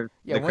 after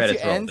Yeah, the once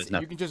credits it roll. ends, There's you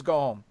nothing. can just go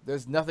home.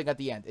 There's nothing at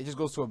the end. It just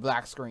goes to a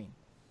black screen.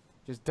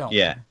 Just don't.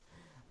 Yeah.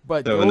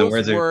 But So when the those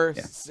words are- were,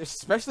 yeah.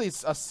 especially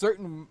a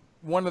certain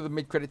one of the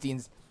mid-credit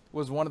scenes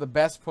was one of the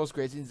best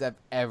post-credit scenes I've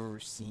ever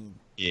seen.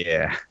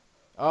 Yeah.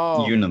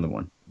 Oh, You know the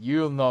one.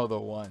 you'll know the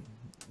one.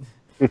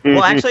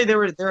 Well, actually, there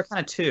were kind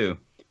of two.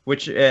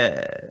 Which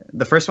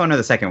the first one or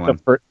the second one?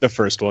 the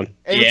first one.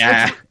 And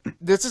Yeah.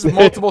 this is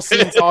multiple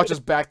scenes all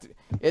just back to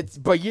it's.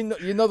 But you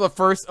know the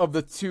first of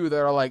the two that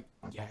are like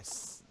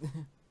yes.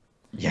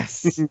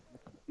 Yes.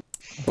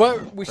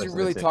 But we should First of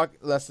really the two. talk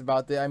less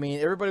about that. I mean,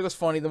 everybody was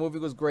funny. The movie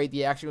was great.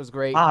 The action was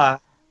great. Ah.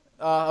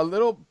 A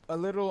little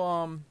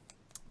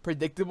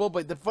predictable.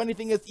 But the funny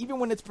thing is, even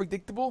when it's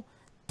predictable,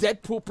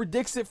 Deadpool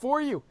predicts it for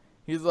you.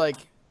 He's like,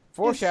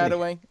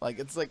 Foreshadowing. Like,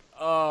 it's like,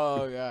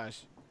 oh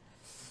gosh.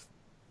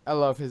 I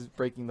love his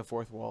breaking the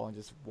fourth wall and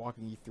just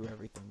walking you through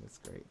everything. That's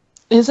great.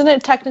 Isn't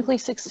it technically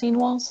 16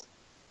 walls?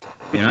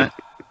 You know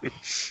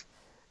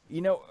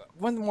You know,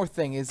 one more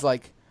thing is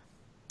like.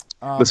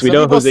 Listen, we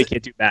know Jose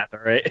can't do math,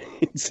 all right?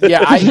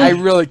 Yeah, I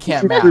really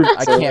can't math.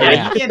 I can't Yeah,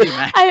 math. you can't do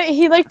math.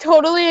 He like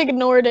totally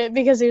ignored it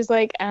because he was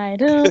like, I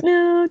don't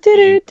know.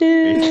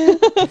 Do-do-do.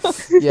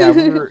 Yeah,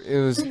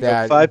 it was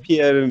bad. 5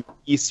 p.m.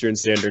 Eastern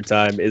Standard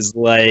Time is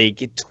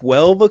like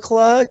 12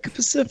 o'clock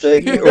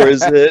Pacific, or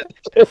is it?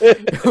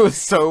 It was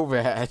so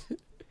bad.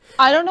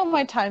 I don't know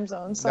my time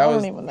zone, so That I was-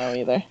 don't even know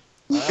either.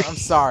 I'm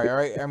sorry, all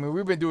right? I mean,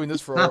 we've been doing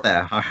this for... Not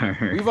that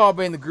hard. We've all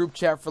been in the group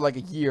chat for like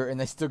a year, and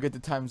they still get the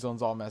time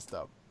zones all messed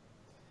up.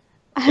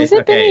 Has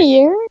it been okay. a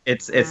year?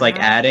 It's like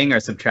adding or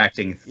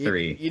subtracting You-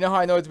 3. You know how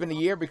I know it's been a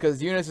year?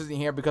 Because Eunice isn't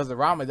here because of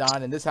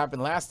Ramadan, and this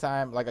happened last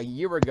time, like a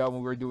year ago when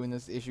we were doing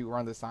this issue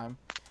around this time.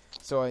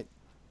 So,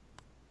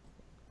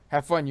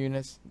 have fun,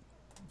 Eunice.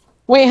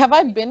 Wait, have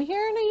I been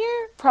here in a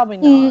year? Probably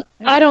Mm,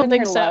 not. I don't I've been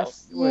think here so.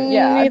 less. Wait.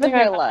 Yeah, I've been Neither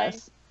here have I.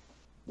 less.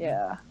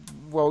 Yeah.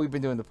 Well, we've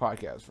been doing the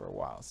podcast for a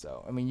while,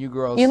 so I mean, you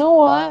girls. You know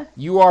what?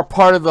 You are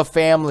part of the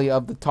family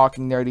of the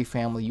Talking Nerdy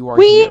family. You are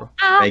We here.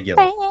 are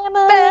Regular. family.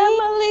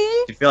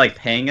 Do you feel like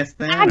paying us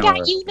then? I got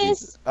or-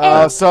 Eunice.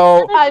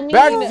 So I mean,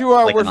 back to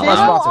our Like an first Zero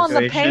allowance sponsor.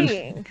 on the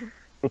situation. paying.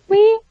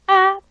 We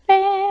are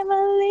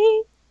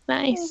family.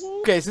 Nice.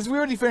 Okay, since we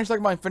already finished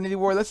talking about Infinity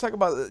War, let's talk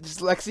about just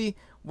Lexi.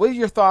 What are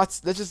your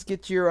thoughts? Let's just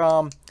get your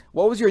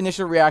What was your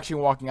initial reaction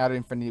walking out of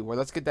Infinity War?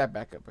 Let's get that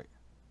back up.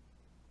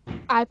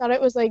 I thought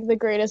it was like the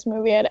greatest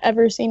movie I'd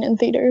ever seen in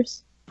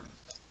theaters.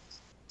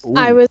 Ooh.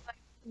 I was like,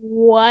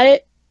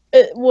 what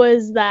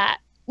was that?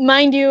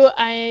 Mind you,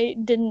 I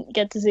didn't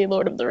get to see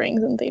Lord of the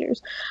Rings in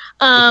theaters,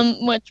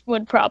 which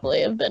would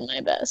probably have been my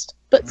best.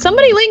 But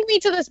somebody link me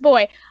to this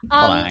boy.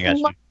 Hold on, I got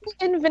you.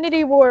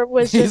 Infinity War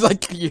was He's just,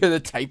 like, you're the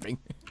typing.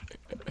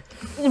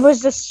 it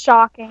was just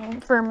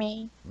shocking for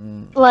me.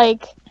 Mm.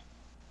 Like,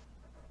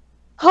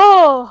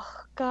 oh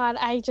God,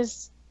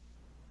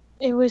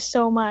 it was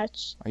so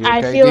much. Are you okay?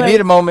 I Do feel you like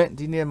need a moment?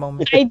 Do you need a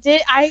moment?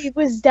 I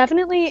was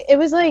definitely, it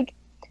was like,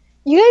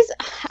 you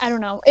guys, I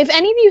don't know. If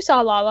any of you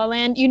saw La La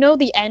Land, you know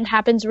the end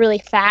happens really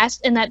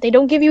fast and that they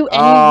don't give you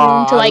any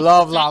room to I like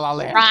love La La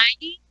Land. cry.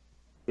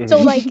 Mhm. So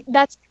like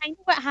that's kind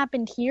of what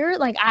happened here.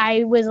 Like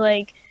I was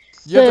like,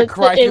 You have to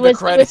cry through the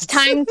credits.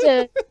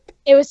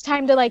 it was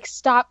time to like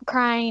stop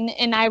crying,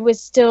 and I was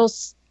still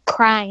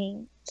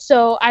crying.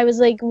 So I was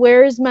like,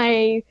 where's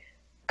my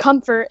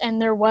comfort?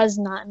 And there was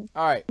none.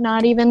 All right.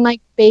 Not even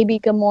like baby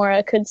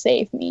Gamora could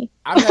save me.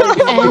 I'm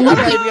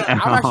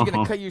actually No.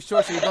 gonna cut you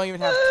short so you don't even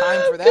have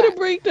time for Get a that.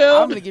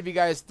 breakdown. I'm gonna give you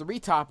guys 3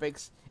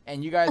 topics,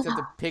 and you guys have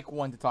to pick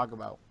one to talk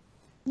about.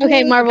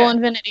 Okay, Marvel Okay.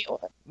 Infinity War.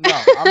 No,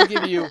 I'm gonna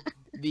give you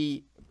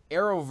the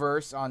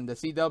Arrowverse on the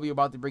CW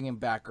about to bring in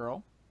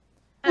Batgirl.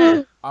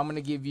 I'm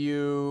gonna give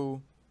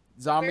you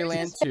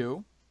Zombieland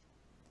 2,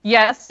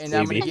 Yes. and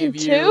I'm gonna Easy. give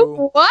Two?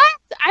 you What?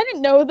 I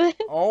didn't know that.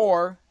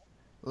 or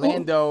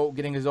Lando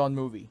getting his own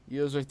movie.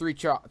 Those are 3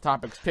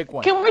 topics. Pick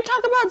one. Can we talk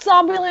about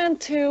Zombieland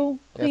 2,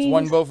 That's please?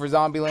 one vote for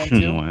Zombieland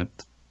 2. What?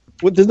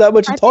 Well, there's not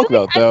much to I talk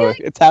feel about, like- I feel though. like-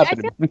 It's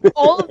happening.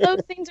 All of those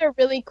things are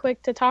really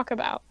quick to talk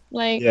about.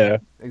 Like, Yeah.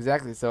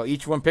 Exactly. So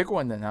each one pick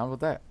one. Then how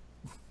about that?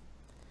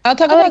 I'll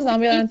talk oh, about like,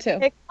 Zombieland each 2.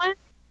 pick one?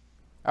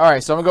 All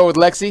right. So I'm gonna go with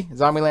Lexi.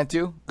 Zombieland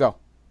 2. Go.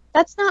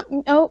 That's not.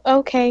 Oh,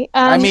 okay.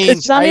 I mean,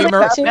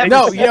 Zombieland 2.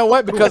 no. You know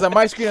what? Because on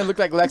my screen it looked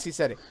like Lexi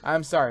said it.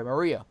 I'm sorry,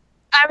 Maria.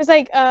 I was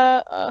like,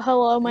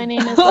 hello, my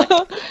name is.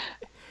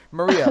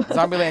 Maria,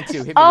 Zombieland 2.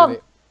 Hit me Um, with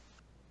it.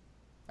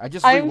 I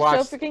just I'm so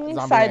rewatched freaking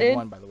Zombieland excited.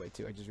 1, by the way,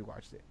 too. I just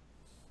rewatched it.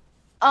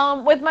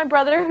 With my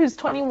brother who's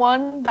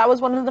 21, that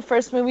was one of the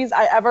first movies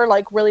I ever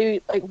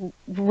really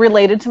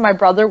related to my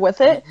brother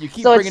with it. You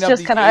keep so bringing it's up just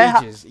these kind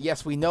of ages.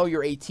 Yes, we know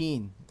you're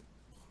 18.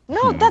 no,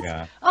 Oh my that's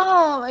God.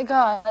 oh my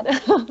god.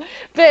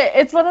 But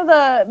it's one of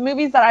the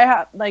movies that I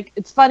have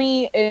it's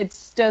funny,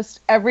 it's just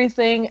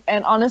everything,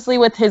 and honestly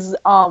with his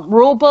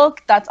rule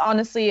book, that's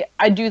honestly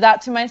I do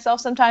that to myself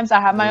sometimes. I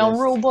have my own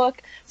Yes. rule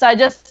book. So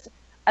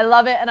I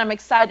love it and I'm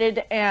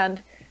excited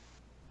and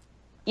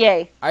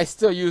yay. I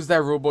still use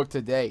that rulebook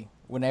today.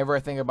 Whenever I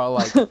think about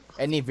like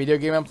any video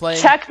game I'm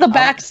playing, Check the I'll-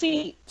 back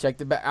seat. Check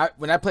the back.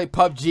 When I play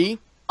PUBG,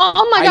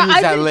 Oh my I god!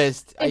 use that did-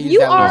 list. I If use you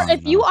that are, list.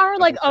 if you are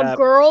like a That-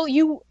 girl,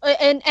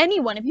 and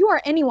anyone, if you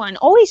are anyone,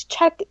 always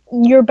check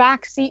your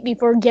back seat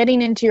before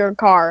getting into your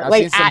car, I've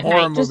like seen some at horror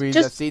night. Just, movies,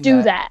 I've just seen do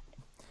that. that.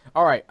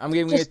 All right, I'm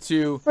giving Just- it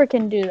to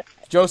Freaking do that.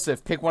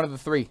 Joseph. Pick one of the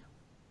 3.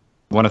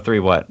 1 of 3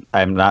 what?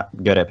 I'm not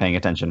good at paying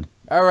attention.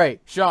 All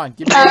right, Sean,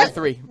 give me one of the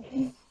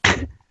 3.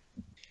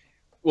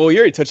 Well, you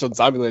already touched on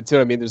Zombieland too.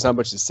 I mean, there's not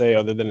much to say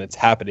other than it's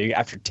happening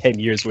after 10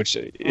 years, which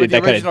the that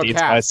kind original of dates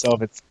cast.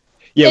 myself. It's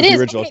It with the is.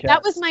 original Okay, cast.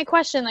 that was my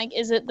question. Like,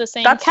 is it the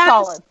same That's cast?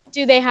 solid.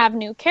 Do they have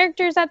new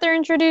characters that they're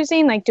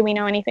introducing? Like, do we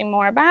know anything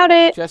more about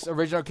it? Just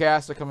original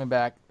cast are coming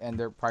back, and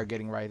they're probably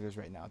getting writers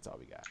right now. That's all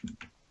we got.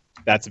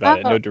 That's about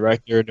it. Oh. No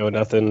director, no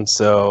nothing.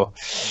 So,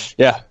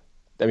 yeah,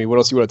 I mean, what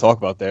else you want to talk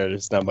about there?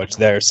 There's not much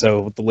there.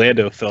 So with the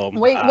Lando film,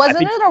 Wait, I wasn't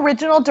think- it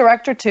original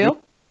director too?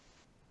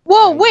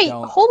 Whoa, I wait,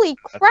 don't- holy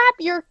crap,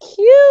 you're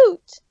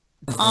cute.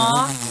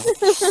 I'm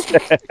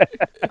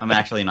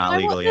actually not I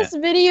legal want yet.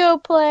 this video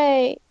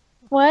play.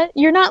 What?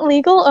 You're not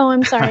legal? Oh,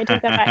 I'm sorry. I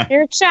take that back.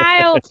 You're a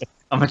child.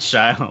 I'm a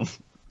child.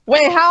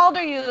 Wait, how old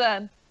are you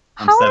then?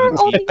 I'm How old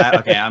 17. are you?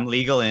 Okay, I'm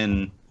legal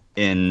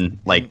in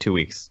like 2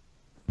 weeks.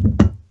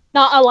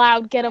 Not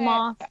allowed. Get him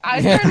off.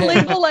 I turned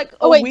legal like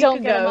a wait, week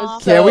don't get him ago.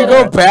 off. Can we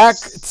go back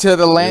to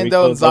the Lando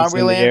go, and Ducks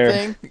in the air.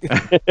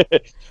 Zombieland thing?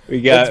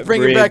 we got Let's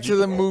bring it back Bridge. to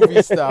the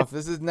movie stuff.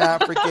 This is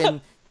not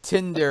freaking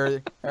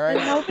Tinder. All right,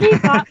 Nobody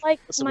got like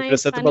So we're my gonna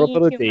set the funny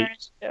bottle for the date.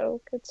 humorous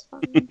joke. It's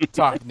fine.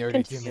 talk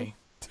nerdy to me.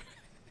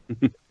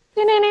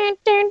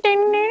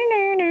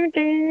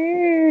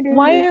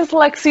 Why is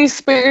Lexi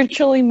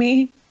spiritually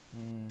me?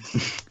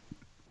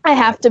 I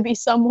have to be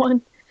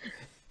someone.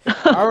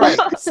 All right,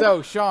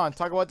 so Sean,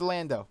 talk about the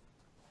Lando.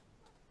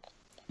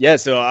 Yeah,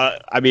 so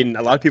I mean,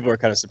 a lot of people are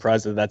kind of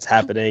surprised that that's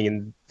happening,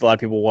 and a lot of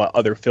people want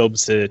other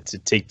films to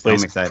take place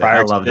I'm excited.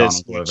 prior I love to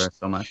this. Donald Glover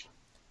so much.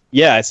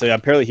 Yeah, so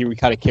apparently he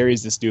kind of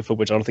carries this new film,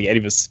 which I don't think any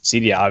of us have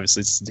seen yet.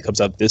 Obviously, since it comes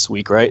out this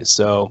week, right?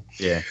 So,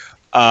 Yeah.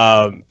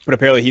 but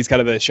apparently he's kind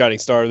of the shining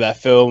star of that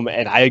film,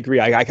 and I agree.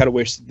 I kind of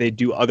wish they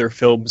do other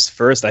films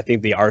first. I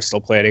think they are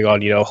still planning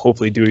on,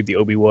 hopefully doing the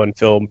Obi-Wan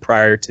film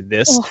prior to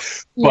this. Oh,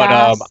 But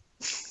yes.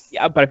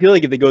 yeah, but I feel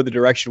like if they go the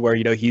direction where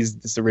he's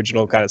this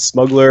original kind of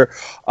smuggler,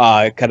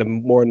 kind of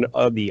more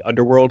of the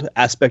underworld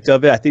aspect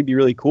of it, I think it'd be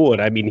really cool.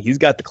 And I mean, he's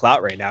got the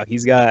clout right now.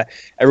 He's got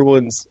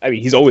everyone's. I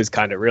mean, he's always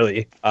kind of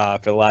really for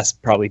the last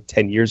probably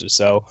 10 years or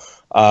so.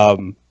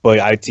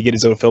 But to get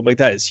his own film like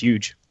that is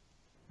huge.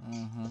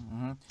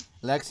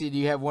 Lexi, do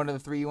you have one of the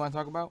three you want to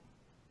talk about?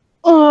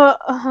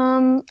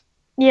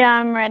 Yeah,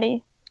 I'm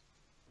ready.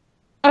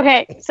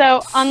 Okay,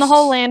 so on the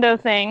whole Lando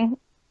thing,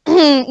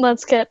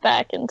 let's get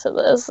back into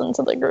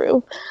the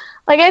groove.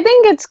 Like, I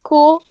think it's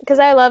cool because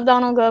I love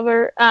Donald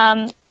Glover.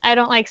 I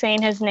don't like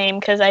saying his name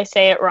because I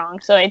say it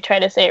wrong, so I try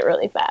to say it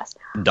really fast.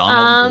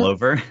 Donald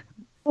Glover?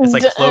 It's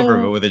like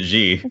Clover, but with a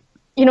G.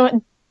 You know what?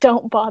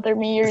 Don't bother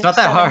me. You're It's not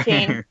that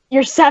 17. hard.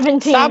 You're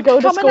 17. Stop Go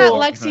to coming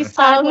school. at Lexi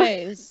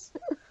sideways.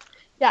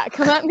 Yeah,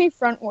 come at me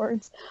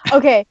frontwards.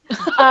 Okay.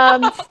 Oh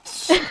my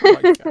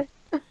God.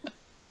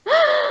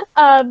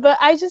 But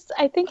I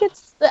think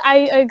I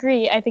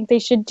agree. I think they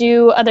should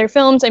do other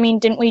films. I mean,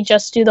 didn't we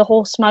just do the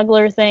whole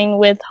smuggler thing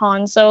with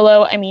Han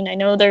Solo? I mean, I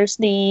know there's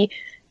the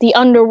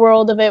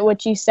underworld of it,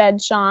 which you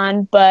said,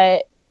 Sean,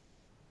 but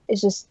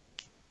it's just,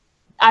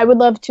 I would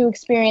love to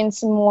experience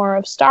some more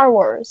of Star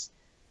Wars.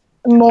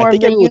 More I of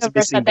think the everyone's universe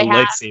missing that the they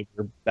have.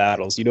 lightsaber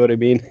battles. You know what I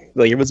mean?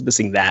 Like everyone's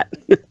missing that.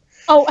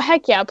 Oh,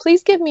 heck yeah.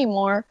 Please give me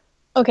more.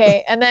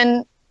 Okay, and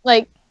then,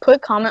 like,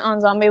 put comment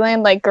on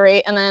Zombieland, like,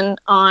 great, and then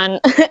on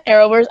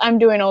Arrowverse, I'm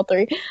doing all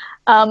three.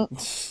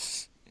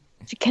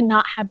 You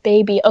cannot have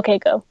baby. Okay,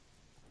 go.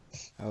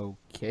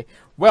 Okay.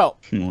 Well,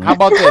 how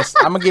about this?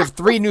 I'm gonna give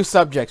 3 new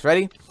subjects.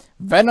 Ready?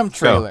 Venom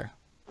trailer.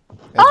 That's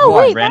Oh,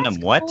 one. wait, Random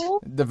that's what?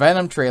 cool. The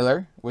Venom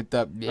trailer with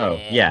the. Oh,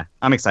 yeah.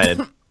 I'm excited.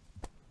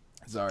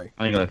 Sorry.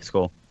 I think it looks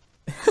cool.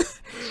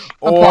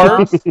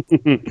 Or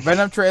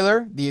Venom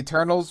trailer. The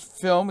Eternals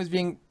film is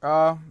being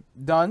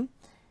done.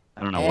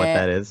 I don't know what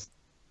that is.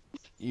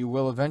 You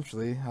will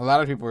eventually. A lot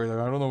of people are like,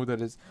 I don't know what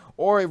that is.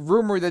 Or a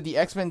rumor that the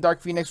X-Men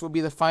Dark Phoenix will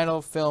be the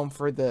final film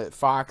for the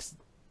Fox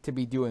to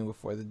be doing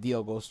before the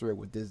deal goes through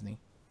with Disney.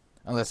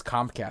 Unless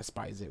Comcast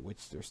buys it,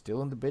 which they're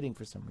still in the bidding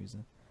for some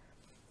reason.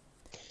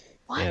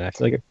 Man, I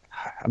feel like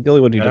I'm the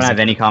only one who I don't doesn't have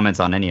any comments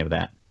on any of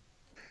that.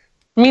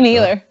 Me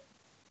neither.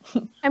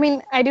 I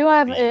mean, I do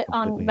have it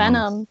on Completely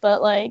Venom,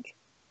 but, like,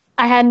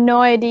 I had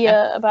no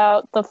idea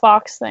about the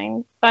Fox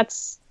thing.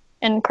 That's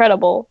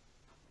incredible.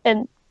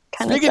 And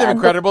kind of Speaking of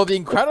Incredible, the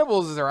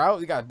Incredibles are out.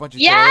 We got a bunch of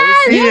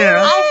Yes!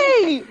 trailers.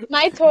 Yay!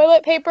 My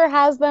toilet paper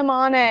has them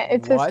on it.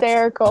 It's What?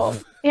 hysterical.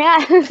 Yeah,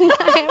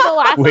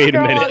 I have a Wait a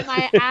Elastigirl minute. on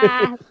my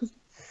ass.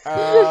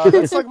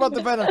 Let's talk about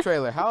the Venom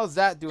trailer. How is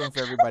that doing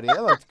for everybody?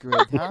 That looked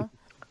great, huh?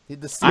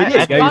 Did the I I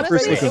got your honestly,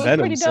 first look it of was Venom,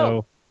 pretty so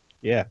dope.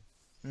 yeah.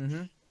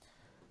 Mm-hmm.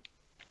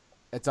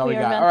 That's all we We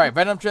are got. Venom. All right,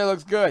 Venom trailer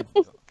looks good.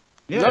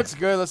 Yeah. Looks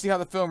good. Let's see how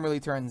the film really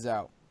turns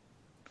out.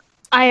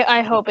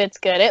 I hope it's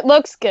good. It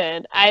looks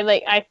good.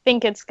 I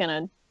think it's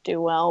gonna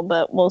do well,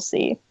 but we'll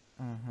see.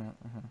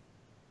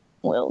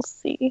 We'll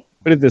see.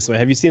 Put it this way: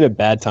 have you seen a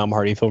bad Tom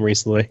Hardy film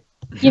recently?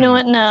 You know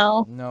what?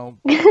 No. No,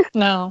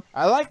 No.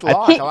 I liked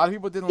Locke. He- a lot of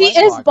people didn't He like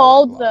Locke. I is like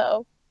bald Locke.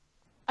 though.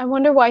 I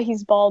wonder why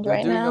he's bald They're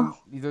right doing now.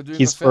 they're doing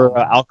He's a film. for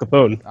Al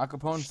Capone. Al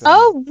Capone film.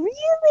 Oh,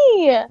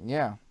 really?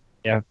 Yeah.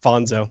 Yeah,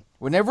 Fonzo.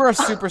 Whenever a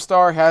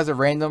superstar has a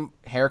random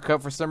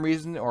haircut for some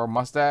reason or a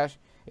mustache,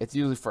 it's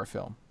usually for a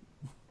film.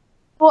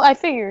 Well, I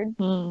figured.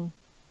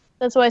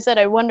 That's why I said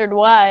I wondered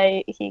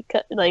why he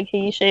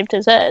he shaved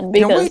his head Can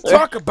because we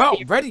talk about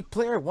Ready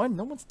Player One?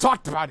 No one's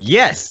talked about it.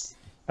 Yes.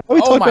 I thought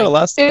we Oh talked my- about it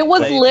last. It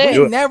was Like, lit.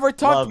 We never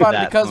talked Love about it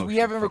that because we motion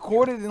haven't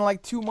recorded in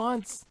like 2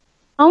 months.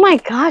 Oh my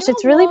gosh,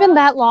 it's really been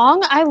that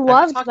long. I Have you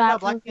loved talked that about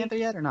Black movie. Panther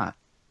yet or not?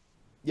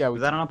 Yeah,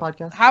 Was that on a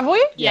podcast? Have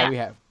we? yeah, we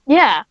have.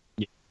 Yeah.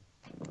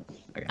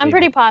 I'm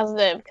pretty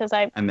positive because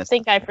I missed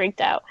think I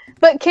freaked out.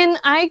 But can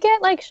I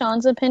get like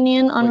Sean's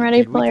opinion on Wait, Ready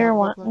did we Player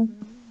talk about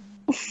One?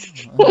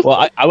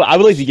 Well, I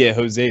would like to get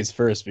Jose's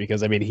first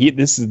because I mean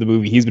this is the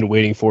movie he's been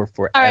waiting for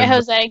forever. All right,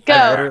 Jose, go.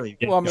 Literally.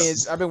 Well, I mean,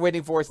 I've been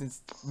waiting for it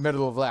since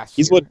middle of last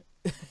He's year.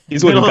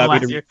 He's what Middle of got me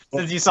last to year,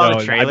 since you saw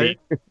the trailer.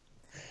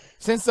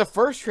 Since the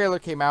first trailer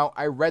came out,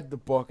 I read the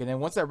book, and then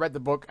once I read the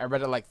book, I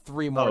read it like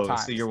 3 more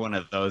times. So you're one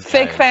of those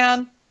Fake guys.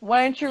 fan.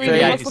 Why didn't you read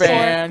Fake the book before?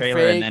 fan, Trailer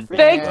and fake then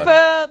Fake fan.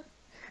 fan.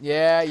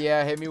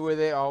 Yeah, hit me with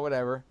it or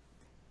whatever.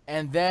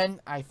 And then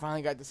I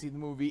finally got to see the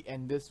movie,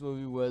 and this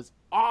movie was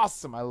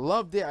awesome. I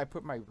loved it. I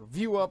put my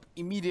review up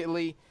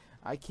immediately.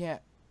 I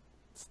can't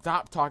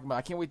stop talking about it.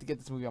 I can't wait to get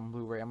this movie on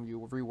Blu-ray. I'm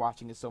going to be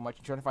rewatching it so much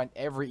and trying to find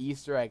every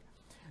Easter egg.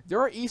 There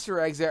are Easter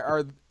eggs that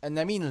are, and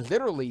I mean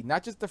literally,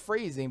 not just the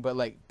phrasing, but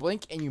like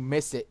blink and you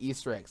miss it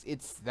Easter eggs.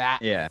 It's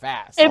that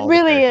fast. It all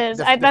really the is.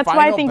 The That's why I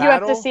final think you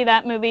have to battle- see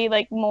that movie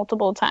like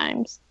multiple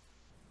times.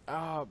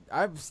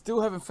 I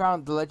still haven't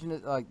found the Legend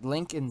of like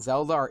Link and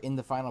Zelda are in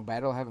the final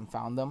battle. I haven't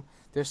found them.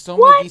 There's so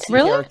many DC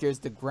Really? characters.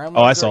 The Gremlins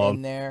I are saw in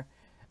them. there.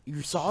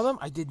 You saw them?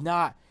 I did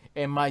not.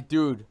 And my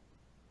dude,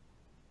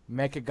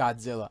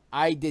 Mechagodzilla.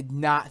 I did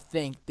not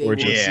think they would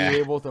Gorgeous. Yeah. be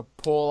able to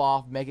pull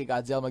off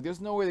Mechagodzilla. I'm like,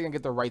 there's no way they're gonna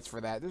get the rights for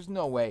that. There's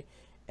no way.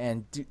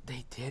 And dude,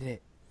 they did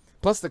it.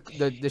 Plus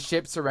the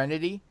ship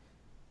Serenity.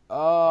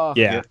 Oh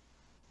Yeah.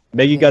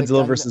 Mega the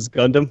Godzilla Gundam- versus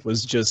Gundam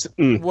was just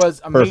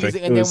was amazing. perfect.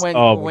 And It then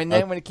was-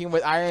 when it came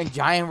with Iron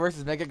Giant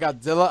versus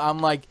Mechagodzilla, I'm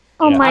like,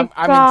 Oh Yeah. my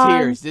I'm god! in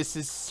tears. This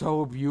is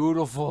so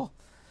beautiful.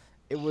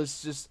 It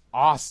was just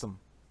awesome.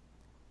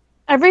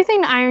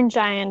 Everything Iron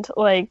Giant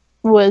like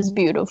was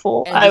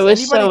beautiful. And I does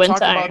was so anybody into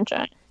talk about- Iron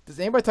Giant. Does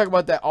anybody talk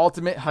about that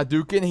ultimate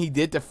Hadouken he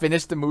did to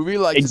finish the movie?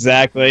 Like,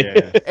 exactly. Yeah.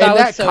 and That was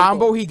that so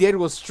combo cool. he did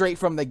was straight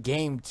from the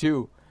game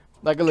too.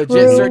 Like a legit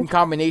True. certain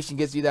combination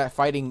gets you that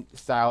fighting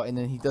style, and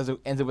then he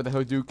ends it with a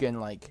Hadouken.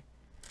 Like,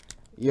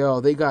 yo,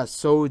 they got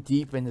so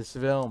deep in this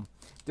film.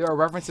 There are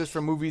references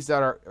from movies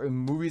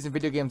and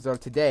video games that are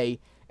today,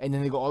 and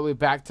then they go all the way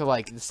back to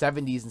like the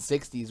 70s and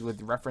 60s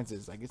with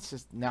references. Like, it's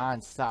just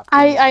nonstop.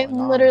 things I going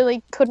on.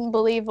 literally couldn't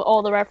believe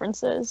all the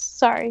references.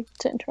 Sorry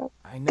to interrupt.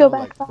 I know, Go back,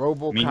 like Bob.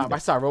 RoboCop. Me neither. I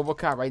saw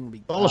RoboCop right in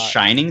the The whole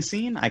Shining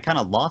scene, I kind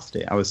of lost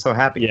it. I was so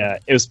happy. Yeah,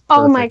 it was perfect.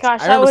 Oh my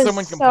gosh, I that remember was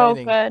someone so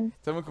complaining. good.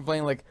 Someone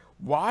complaining like,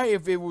 why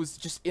if it was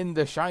just in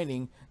The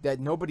Shining that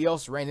nobody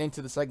else ran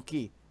into the second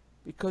key?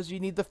 Because you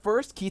need the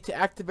first key to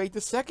activate the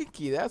second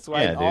key. That's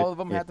why Yeah, dude. all of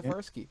them had the Yeah.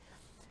 first key.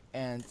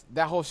 And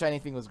that whole Shining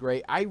thing was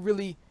great. I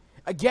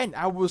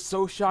was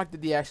so shocked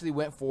that they actually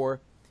went for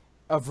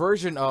a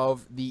version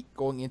of the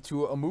going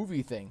into a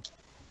movie thing.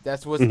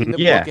 That's what's in the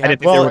Yeah, book. It I had didn't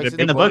think well, they were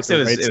in the books it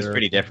was Right,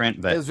 pretty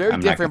different, but it was very I'm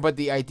not different, but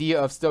the idea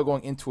of still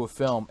going into a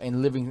film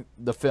and living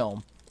the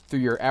film through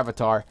your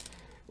avatar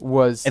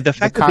was And the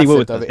fact that they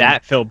went concept with of it.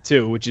 that film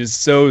too, which is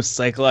so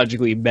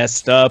psychologically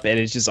messed up, and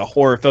it's just a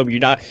horror film. You're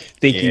not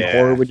thinking Yeah.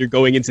 horror when you're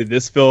going into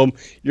this film.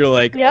 You're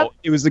like, Yep. oh,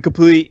 it was a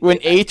complete. When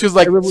H was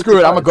like, I remember "Screw it,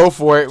 what I'm it gonna go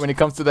for it." When it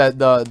comes to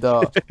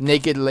the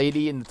naked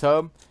lady in the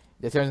tub,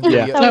 that turns into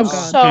Yeah. the, That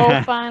was God.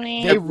 so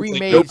funny. they Nope.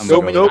 remade Nope. so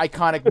Nope. many Nope.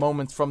 iconic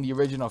moments from the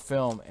original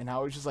film, and I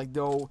was just like,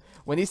 no.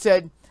 When he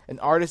said an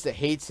artist that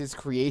hates his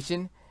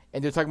creation,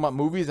 and they're talking about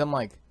movies, I'm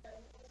like,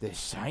 The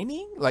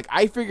Shining? Like,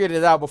 I figured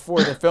it out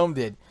before the film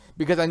did,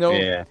 because I know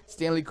Yeah.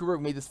 Stanley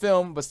Kubrick made this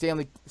film, but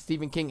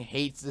Stephen King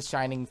hates The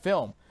Shining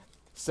film.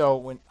 So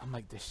when I'm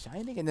like, The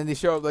Shining, and then they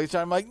show up like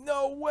Shining, I'm like,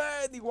 no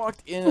way. And he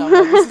walked in, and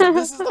I'm like,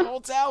 this is the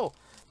hotel,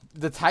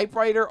 the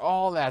typewriter,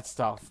 all that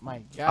stuff.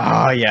 My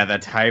God. Oh yeah, the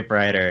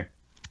typewriter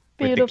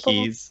with Beautiful.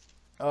 the keys.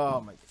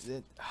 Oh my.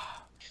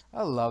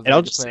 I love. And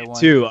I'll Ready just Player say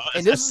One. too,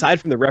 And this is- aside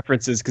from the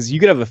references, because you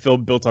could have a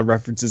film built on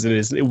references and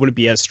it wouldn't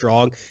be as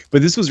strong.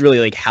 But this was really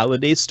like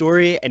Halliday's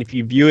story, and if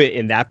you view it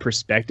in that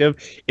perspective,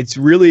 it's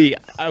really,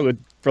 I would,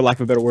 for lack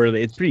of a better word,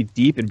 it's pretty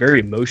deep and very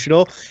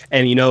emotional.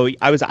 And you know,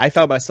 I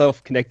found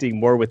myself connecting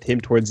more with him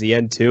towards the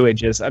end too, and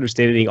just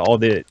understanding all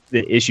the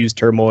issues,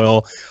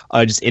 turmoil,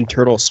 just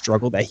internal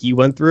struggle that he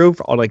went through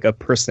on like a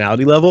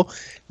personality level.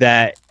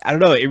 That I don't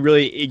know,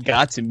 it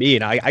got to me,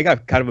 and I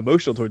got kind of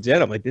emotional towards the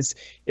end. I'm like,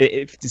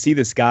 to see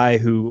this guy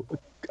who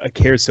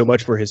cares so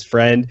much for his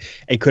friend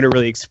and couldn't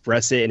really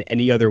express it in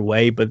any other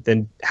way, but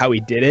then how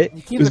he did it, He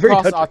it keeps was very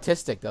across touching.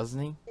 autistic,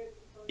 doesn't he?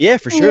 Yeah,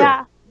 for sure.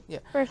 Yeah. Yeah.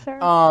 For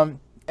sure.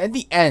 At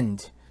the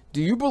end,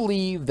 do you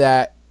believe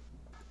that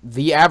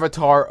the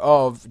avatar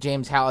of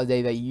James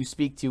Halliday that you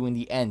speak to in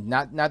the end,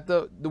 not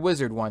the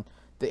wizard one,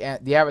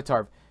 the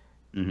avatar,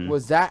 Mhm.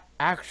 was that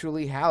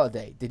actually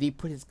Halliday? Did he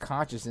put his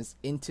consciousness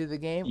into the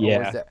game? Or Yeah.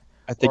 was that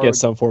I think or- at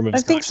some form of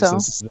his I think so.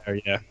 consciousness is there.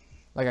 Yeah.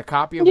 like a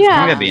copy of Yeah. his I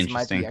think that'd be consciousness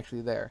might be interesting.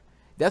 actually there?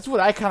 That's what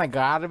I kind of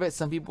got out of it.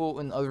 Some people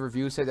in other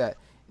reviews said that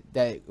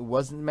it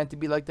wasn't meant to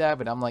be like that,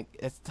 but I'm like,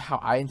 that's how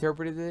I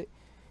interpreted it.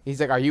 He's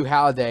like, are you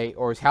Halliday,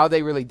 or is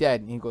Halliday really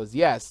dead? And he goes,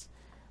 yes.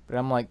 But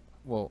I'm like,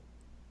 well,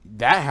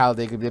 that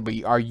Halliday could be,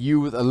 but are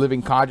you a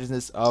living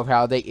consciousness of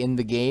Halliday in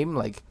the game?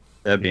 Like,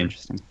 That'd be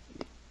interesting.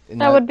 and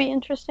that would be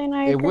interesting.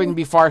 I it agree. wouldn't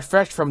be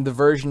far-fetched from the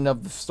version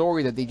of the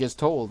story that they just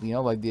told, you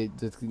know, like the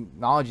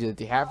technology that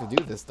they have to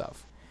do this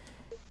stuff.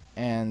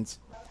 And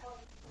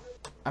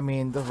I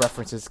mean, the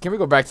references. Can we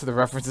go back to the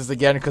references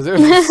again? Because there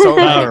was so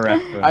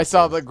many. I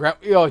saw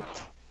the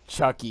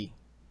Chucky.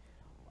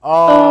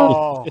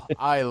 Oh,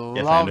 I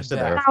love that.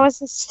 That was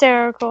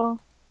hysterical.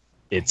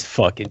 It's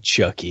fucking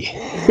Chucky.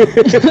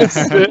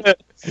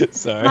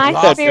 Sorry.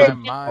 My spirit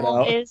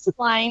is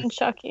flying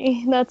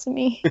Chucky. That's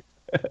me.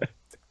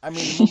 I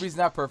mean, the movie's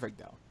not perfect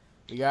though.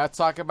 We gotta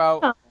talk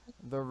about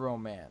the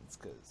romance,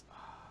 cause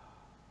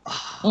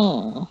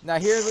now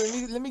here,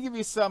 let me give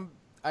you some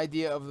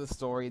idea of the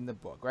story in the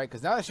book, right?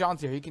 Because now that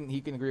Sean's here, he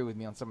can agree with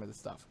me on some of the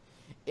stuff.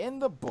 In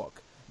the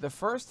book, the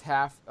first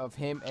half of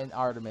him and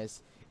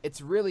Artemis,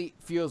 it's really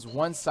feels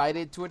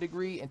one-sided to a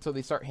degree until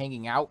they start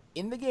hanging out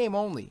in the game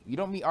only. You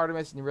don't meet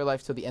Artemis in real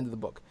life till the end of the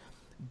book,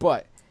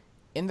 but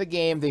in the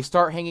game they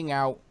start hanging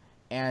out,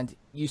 and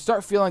you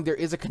start feeling there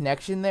is a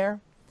connection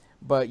there,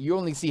 but you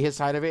only see his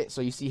side of it.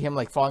 So you see him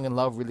like falling in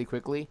love really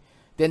quickly.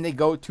 Then they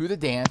go to the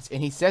dance,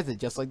 and he says it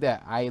just like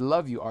that. I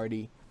love you,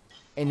 Artie.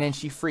 And then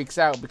she freaks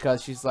out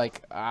because she's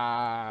like,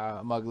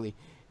 I'm ugly.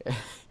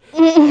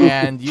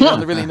 And you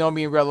don't really know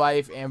me in real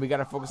life, and we got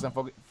to focus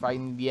on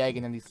fighting the egg,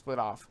 and then they split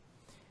off.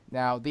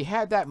 Now, they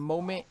had that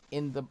moment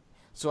in the...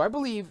 So I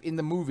believe in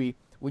the movie,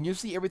 when you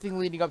see everything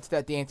leading up to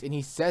that dance, and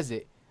he says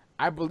it,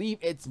 I believe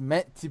it's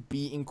meant to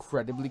be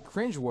incredibly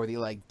cringeworthy.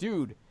 Like,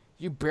 dude,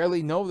 you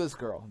barely know this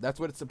girl.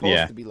 That's what it's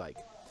supposed to be like.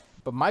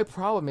 But my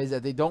problem is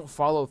that they don't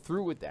follow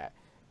through with that.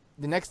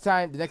 The next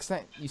time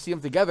you see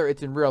them together,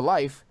 it's in real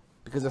life,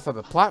 because that's how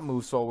the plot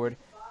moves forward.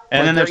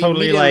 And then they're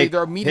totally like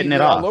hitting it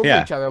all off.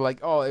 over each other. Like,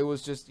 oh, it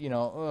was just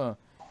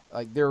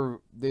like they're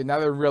now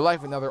they're in real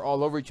life, and now they're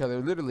all over each other.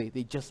 Literally,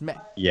 they just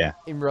met. Yeah.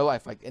 In real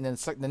life, like, and then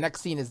the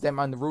next scene is them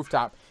on the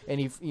rooftop, and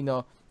he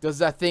does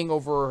that thing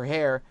over her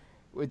hair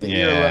with the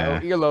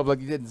earlobe like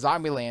he did in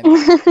Zombieland.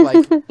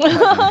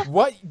 like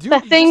what? Dude,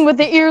 that thing with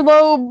the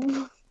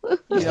earlobe.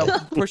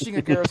 Pushing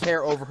a girl's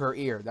hair over her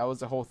ear. That was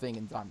the whole thing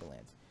in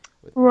Zombieland.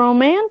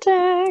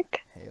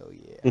 Romantic. Hell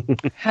yeah.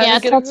 Yeah,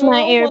 touch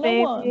my ear,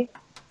 baby.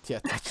 Yeah,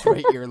 touch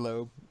my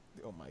earlobe.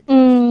 Oh my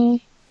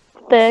god.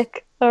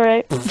 Thick. All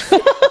right.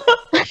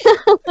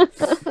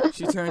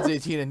 She turns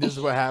 18, and this is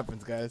what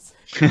happens, guys.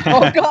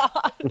 Oh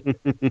god.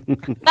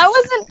 That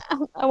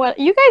wasn't.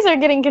 You guys are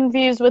getting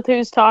confused with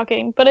who's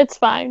talking, but it's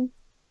fine.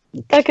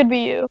 That could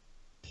be you.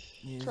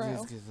 Yeah,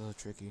 this gets a little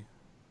tricky.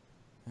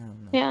 I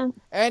don't know. Yeah.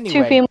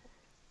 Anyway.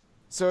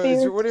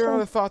 So, what are your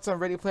other thoughts on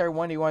Ready Player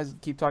One? Do you want to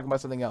keep talking about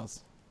something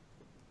else?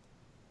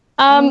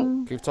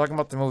 Keep talking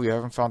about the movie. I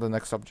haven't found the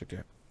next subject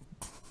yet.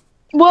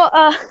 Well,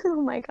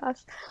 oh my gosh.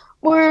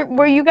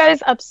 Were you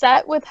guys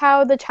upset with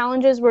how the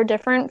challenges were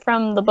different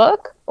from the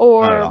book?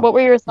 Or what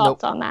were your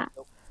thoughts on that?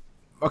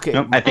 Okay.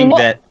 Nope, I think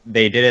that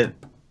they did it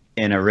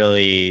in a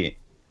really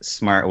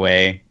smart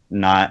way.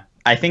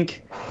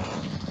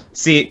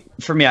 See,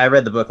 for me, I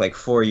read the book like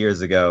 4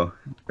 years ago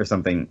or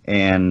something,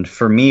 and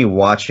for me,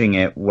 watching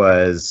it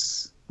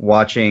was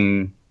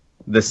watching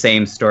the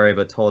same story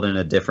but told in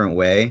a different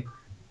way,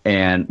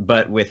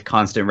 but with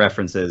constant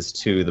references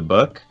to the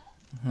book.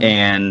 Mm-hmm.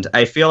 And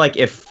I feel like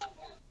if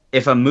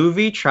a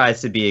movie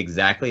tries to be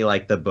exactly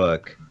like the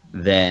book,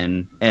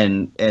 then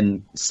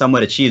and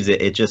somewhat achieves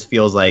it, it just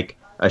feels like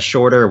a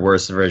shorter,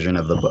 worse version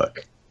of the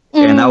book.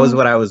 And that was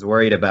what I was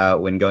worried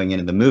about when going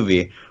into the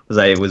movie.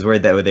 I was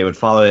worried that they would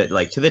follow it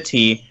like to the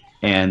T,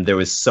 and there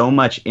was so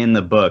much in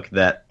the book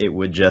that it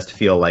would just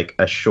feel like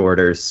a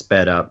shorter,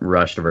 sped up,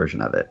 rushed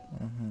version of it.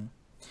 Mm-hmm.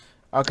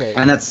 Okay.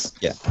 And that's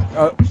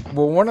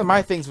well, one of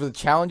my things with the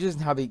challenges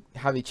and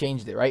how they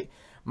changed it, right?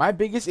 My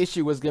biggest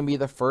issue was gonna be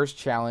the first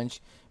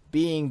challenge,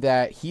 being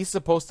that he's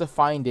supposed to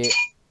find it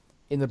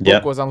in the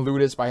book was on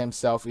Ludus by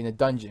himself in a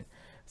dungeon.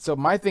 So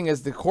my thing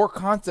is, the core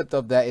concept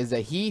of that is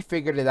that he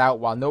figured it out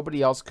while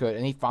nobody else could,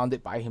 and he found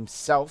it by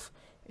himself,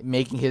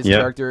 making his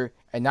character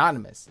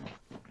anonymous.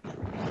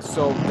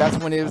 So that's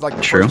when it was like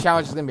the first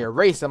challenge is gonna be a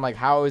race. I'm like,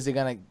 how is it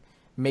gonna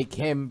make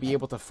him be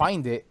able to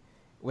find it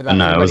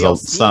without anybody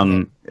else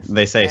seeing it?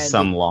 They say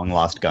some long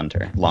lost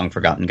gunter, long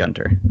forgotten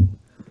gunter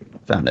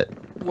found it.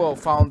 Well,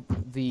 found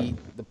the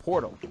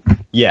portal.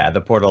 Yeah,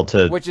 the portal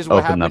to which is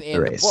what open happened up in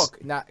the race. The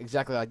book. Not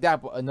exactly like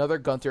that, but another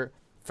gunter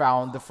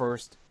found the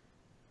first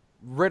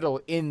riddle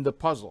in the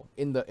puzzle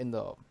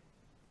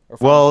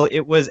Well,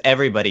 it was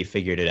everybody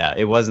figured it out.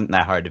 It wasn't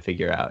that hard to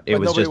figure out. It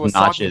was nobody just was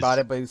notches. Talking about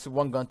it, but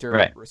one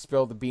gunter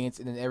spilled the beans,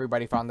 and then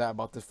everybody found out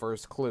about the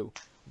first clue.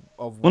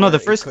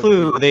 The first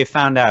clue they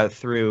found out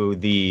through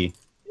the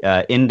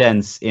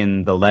indents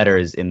in the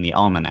letters in the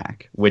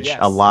almanac, which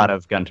a lot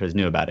of gunters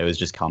knew about. It was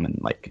just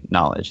common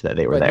knowledge that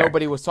they were there. But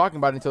nobody was talking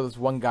about it until this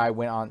one guy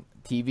went on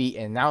TV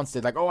and announced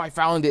it, like, "Oh, I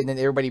found it," and then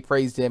everybody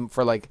praised him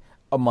for like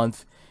a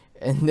month,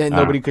 and then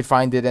nobody could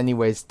find it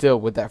anyway. Still,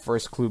 with that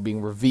first clue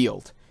being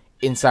revealed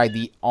inside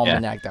the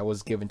almanac that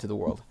was given to the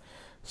world.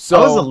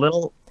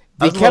 So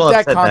they kept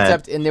that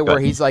concept in there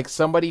where he's like,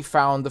 somebody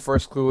found the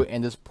first clue,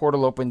 and this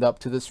portal opened up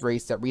to this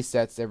race that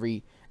resets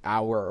every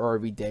hour or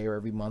every day or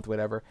every month,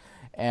 whatever.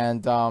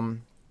 And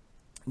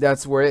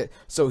that's where it.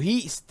 So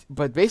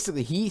but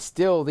basically,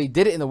 they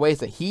did it in the ways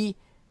that he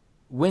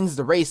wins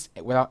the race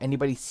without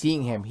anybody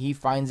seeing him. He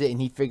finds it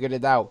and he figured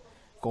it out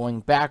going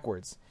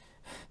backwards.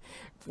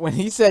 When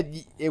he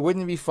said it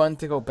wouldn't be fun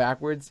to go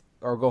backwards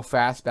or go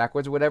fast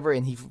backwards or whatever,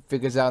 and he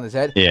figures it out in his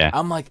head,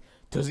 I'm like,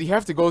 does he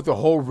have to go the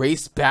whole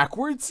race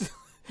backwards?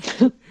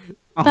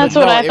 That's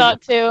what I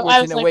thought too.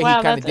 I was in a like, way wow,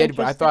 he kind that's of did,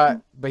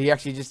 interesting. but he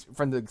actually just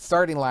from the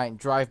starting line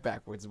drive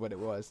backwards is what it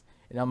was,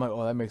 and I'm like,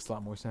 oh, that makes a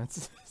lot more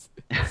sense.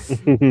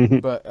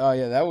 But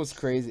yeah, that was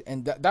crace.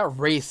 And that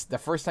race, the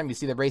first time you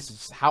see the race, is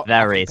just how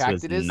That race packed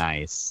was it is.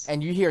 nice.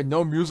 And you hear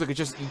no music; you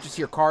just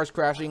hear cars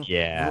crashing,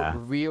 Yeah.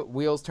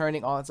 wheels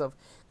turning, all that stuff.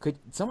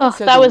 Someone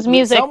said that was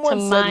music someone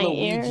to said my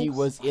Luigi ears.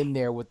 was in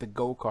there with the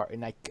go-kart,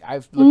 and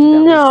I've looked at that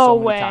race so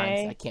many way.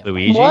 times. I can't.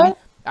 Luigi? What?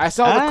 I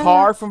saw the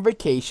car from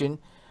Vacation.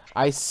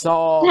 I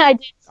saw I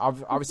did.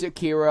 obviously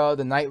Akira,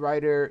 the Knight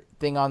Rider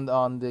thing on the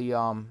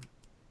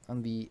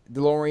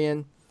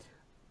DeLorean.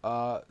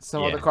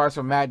 Some other cars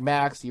from Mad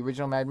Max, the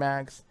original Mad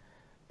Max,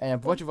 and a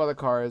bunch of other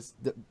cars.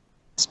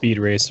 Speed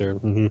Racer.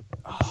 The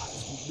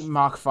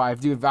Mach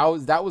 5, dude.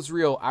 If that was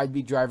real, I'd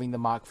be driving the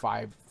Mach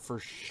 5 for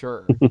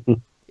sure.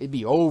 It'd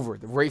be over.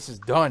 The race is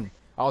done.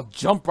 I'll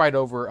jump right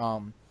over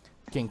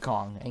King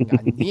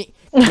Kong.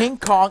 King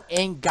Kong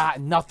ain't got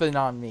nothing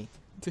on me.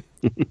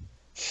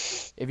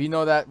 If you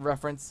know that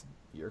reference,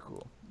 you're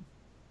cool.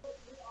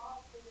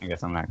 I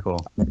guess I'm not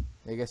cool.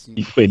 I guess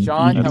you, Wait,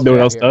 Sean, help no me one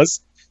out else here.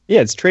 does?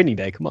 Yeah, it's training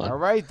day. Come on. All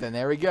right, then.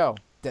 There we go.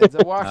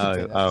 Denzel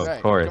Washington. That's right.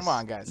 Of course. Come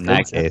on, guys. In Come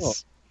that on.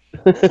 case,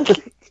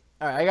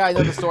 All right, I got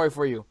another story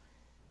for you.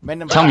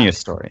 Men in Black. tell me your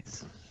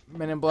stories.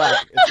 Men in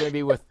Black. It's going to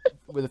be with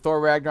the Thor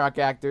Ragnarok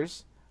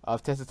actors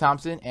of Tessa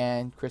Thompson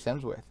and Chris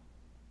Hemsworth.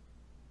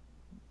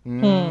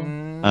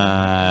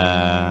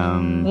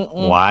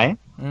 Why?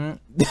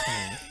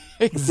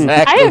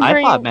 Exactly. I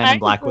agree. I thought Men in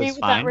Black agree was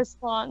with fine. that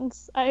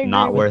response. I agree.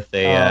 Not with worth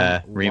a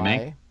Why?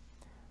 remake.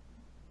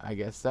 I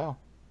guess so.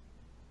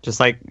 Just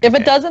like If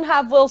okay. it doesn't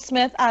have Will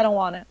Smith, I don't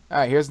want it. All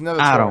right, here's another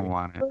story. I don't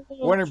want it. True,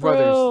 Warner true.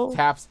 Brothers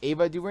taps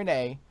Ava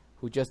DuVernay,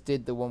 who just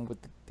did the one with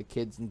the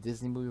kids in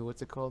Disney movie.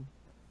 What's it called?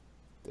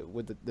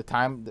 With the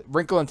time,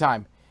 Wrinkle in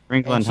Time.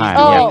 Wrinkle in And Time.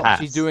 doing- Yeah, pass.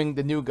 she's doing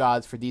the New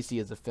Gods for DC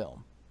as a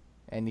film.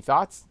 Any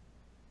thoughts?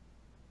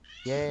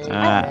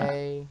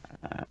 Yay!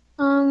 Uh,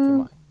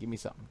 Come on, give me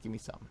something. Give me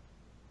something.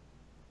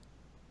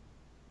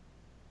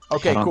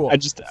 Okay, I don't- cool. I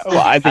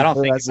think I don't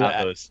her think as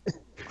about a- those.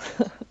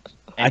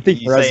 I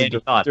think you her as say a any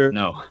thoughts? director-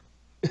 No,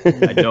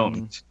 I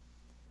don't.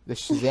 The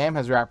Shazam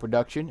has wrapped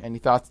production. Any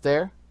thoughts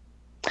there?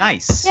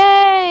 Nice.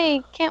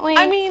 Yay! Can't wait.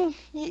 I mean,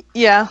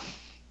 yeah.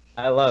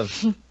 I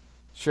love.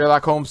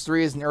 Sherlock Holmes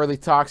 3 is in early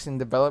talks in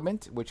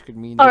development, which could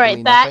mean all literally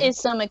right, that nothing. is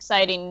some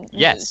exciting news.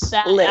 Yes.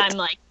 That Lit. I'm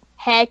like,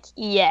 heck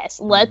yes.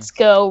 Let's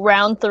go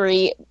round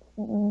 3,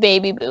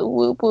 baby boo,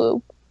 whoop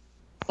whoop.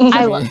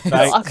 I love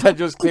Sherlock.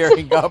 Schedule's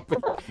clearing up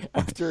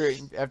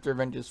after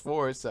Avengers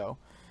 4, so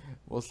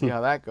we'll see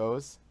how that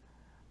goes.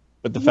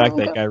 But the fact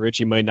that Guy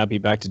Ritchie might not be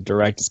back to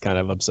direct is kind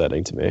of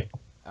upsetting to me.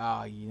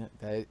 Oh,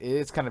 it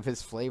is kind of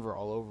his flavor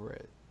all over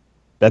it.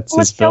 That's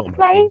What's his film. your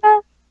flavor?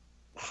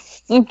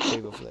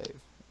 Flavor Flav.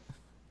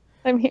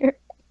 I'm here.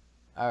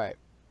 All right.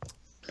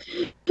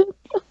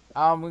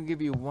 I'm gonna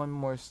give you one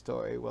more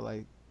story while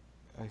I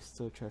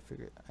still try to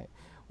figure it.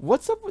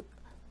 What's up with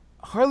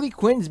Harley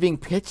Quinn's being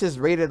pitched as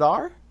rated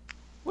R?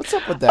 What's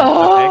up with that?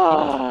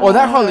 Well,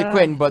 not Harley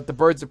Quinn, but the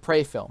Birds of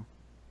Prey film.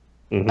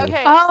 Mhm.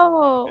 Okay.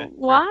 Oh, Okay.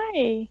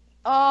 why?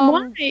 Um,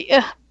 Why?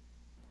 Ugh.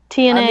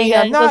 TNA, I mean,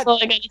 guys. I'm That's not- all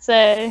I gotta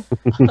say.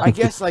 I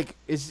guess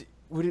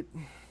would it?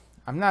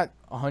 I'm not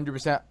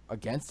 100%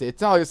 against it.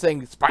 It's not like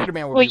saying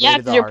Spider-Man would Well, be yeah,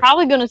 rated because you're R.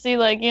 probably gonna see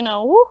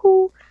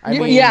woohoo. I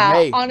mean, yeah,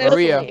 hey, honestly.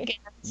 Maria,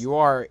 you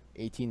are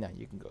 18 now.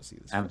 You can go see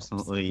this. film.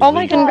 Absolutely. Oh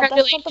my legal. god, that's not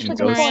the Congratulations, You can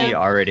fucking go Maria. see point.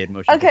 R-rated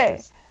motion Okay.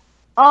 pictures.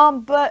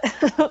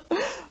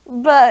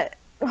 But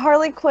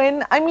Harley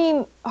Quinn, I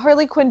mean,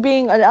 Harley Quinn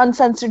being an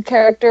uncensored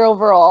character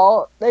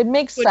overall, it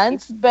makes Would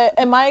sense, but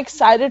am I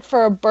excited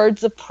for a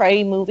Birds of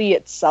Prey movie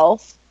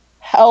itself?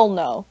 Hell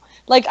no.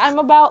 Like, I'm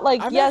about,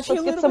 like, I'm yes, actually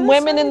let's a get little some bit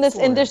women in excited this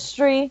for it.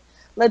 industry.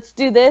 Let's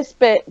do this,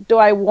 but do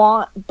I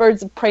want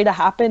Birds of Prey to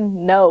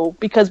happen? No,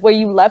 because where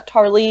you left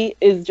Harley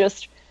is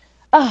just,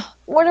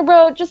 Warner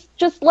Bro,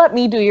 just let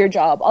me do your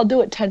job. I'll do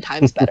it 10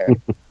 times better.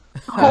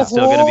 It's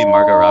still gonna be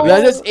Margot Robbie.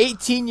 That is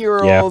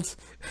 18-year-old,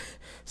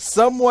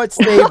 somewhat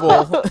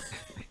stable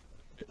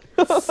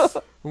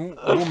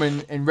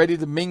woman and ready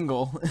to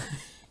mingle.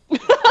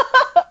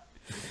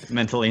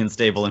 Mentally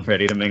unstable and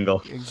ready to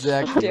mingle.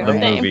 Exactly. Damn The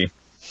it. movie.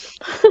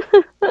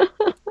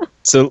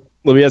 So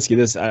let me ask you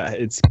this: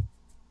 it's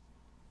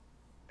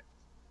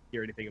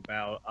hear anything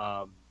about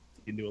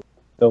you can do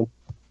a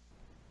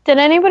Did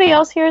anybody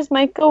else hear his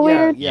mic go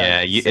weird?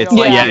 Yeah, Say it's all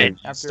like that you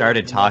after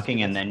started the talking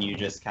message. and then you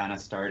just kind of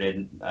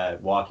started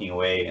walking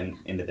away and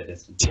into the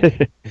distance.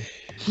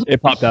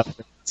 it popped up.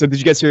 So did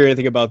you guys hear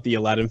anything about the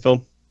Aladdin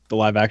film, the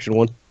live action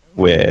one?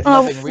 With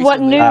Nothing What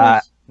recently. news?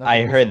 I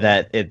Nothing heard recently.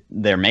 that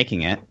they're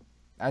making it.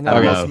 I know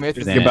Okay. Will Smith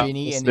is Think the about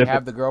genie, the and they snippet.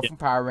 have the girl from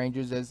Power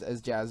Rangers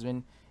as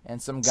Jasmine, and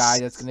some guy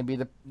that's gonna be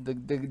the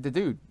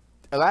dude,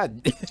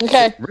 Aladdin.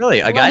 Okay.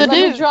 Really, a Well, guy the Let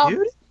me dude. drop,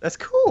 dude? That's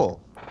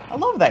cool. I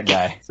love that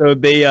guy. So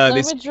they Let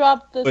they me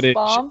drop this footage-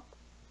 bomb.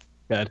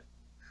 Good.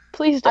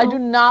 Please I don't. do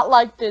not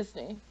like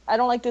Disney. I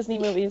don't like Disney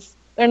movies.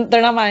 They're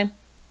not mine.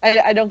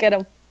 I don't get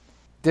them. I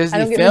Disney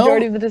don't get the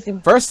majority film. of the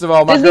Disney. First of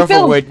all, my Disney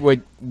girlfriend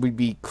film. would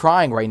be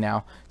crying right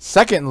now.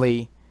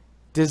 Secondly,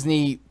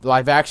 Disney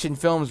live action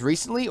films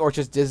recently, or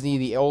just Disney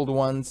the old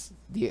ones,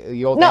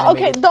 the old. No,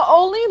 okay. animated? The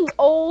only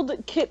old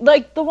kid,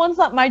 like the ones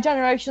that my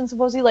generation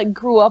supposedly like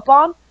grew up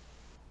on,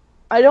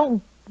 I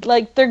don't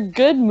like. They're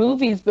good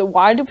movies, but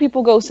why do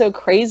people go so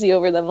crazy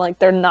over them? Like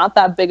they're not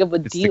that big of a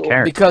It's the deal.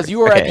 character. Because you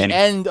were Okay, at the any-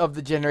 end of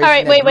the generation. All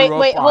right, that wait, grew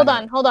wait. up Hold it.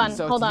 on, hold on,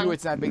 So hold to you, on.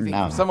 it's not a big thing.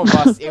 No. For some of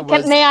us, it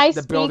was May I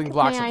the speak? building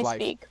blocks May of I life.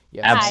 speak?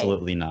 Yes.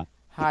 Absolutely not.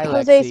 Hi,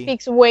 Jose Lexi.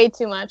 speaks way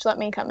too much. Let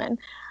me come in.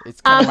 It's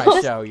kind of my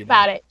Just show, you know.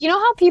 about it. You know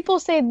how people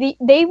say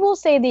they will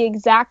say the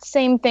exact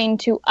same thing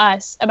to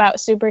us about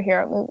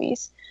superhero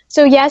movies.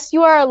 So yes,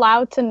 you are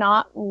allowed to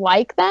not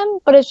like them,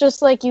 but it's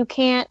just like you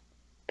can't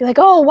be like,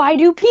 oh, why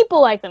do people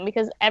like them?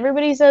 Because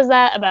everybody says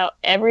that about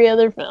every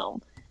other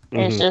film.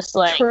 And it's just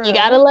like True. you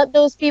gotta let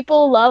those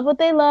people love what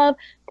they love.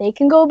 They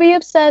can go be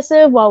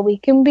obsessive while we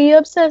can be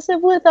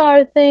obsessive with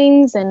our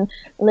things and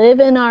live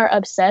in our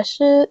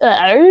obsessive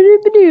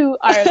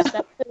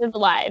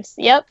lives.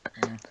 Yep.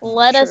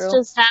 Let us True.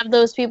 just have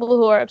those people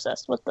who are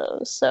obsessed with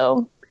those.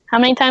 So how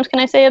many times can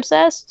I say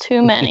obsessed?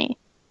 Too many.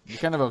 You're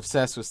kind of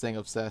obsessed with staying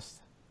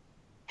obsessed.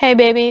 Hey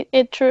baby,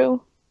 it's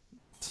true.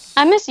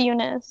 I miss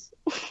Eunice.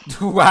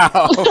 Wow.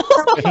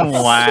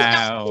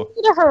 Wow.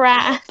 To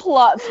harass.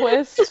 Plot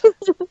twist.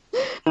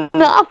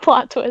 Not a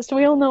plot twist.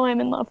 We all know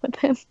I'm in love with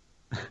him.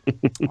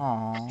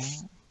 Aw,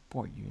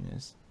 poor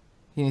Eunice.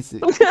 He needs to.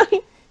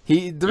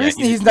 The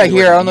reason he he's not wasn't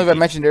here, I don't know if I easy.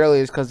 mentioned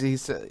earlier, is because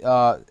he's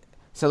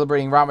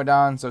celebrating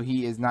Ramadan, so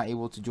he is not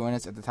able to join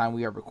us at the time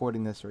we are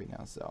recording this right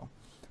now. So,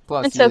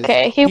 plus It's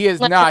okay. He is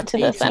won't not listen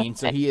to this 18,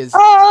 so anyway. he is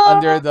Oh!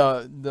 under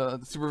the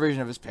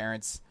supervision of his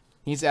parents.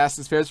 He's asked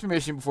his parents'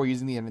 permission before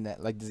using the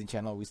internet, like Disney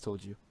Channel always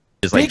told you.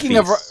 Just like Speaking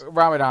of feasts.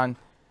 Ramadan,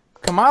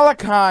 Kamala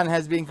Khan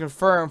has been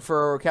confirmed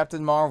for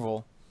Captain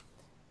Marvel.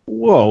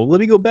 Whoa, let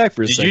me go back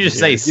for a Did second. you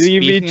just here. say, You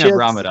didn't give me a speaking of chance to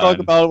Ramadan? talk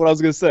about what I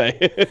was gonna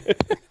say.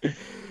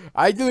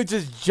 I do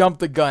just jump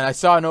the gun. I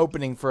saw an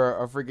opening for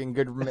a freaking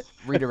good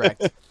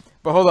redirect.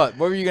 But hold on,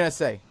 what were you gonna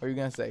say? What were you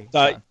gonna say?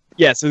 Sean?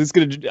 Yeah, so it's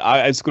gonna.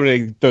 I'm just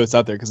gonna throw this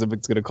out there because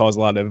it's gonna cause a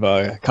lot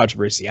of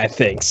controversy. I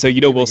think so.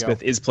 You know, Here we Will go.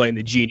 Smith is playing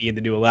the genie in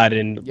the new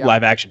Aladdin Yeah.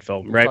 live action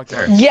film, We right? talked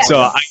about it. Yes.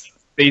 So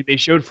they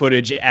showed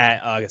footage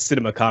at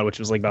CinemaCon, which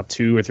was like about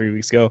 2 or 3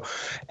 weeks ago,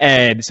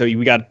 and so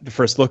we got the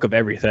first look of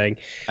everything.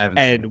 I haven't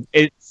And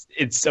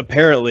it's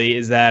apparently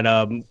is that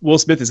Will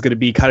Smith is going to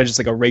be kind of just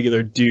like a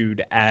regular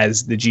dude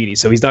as the genie.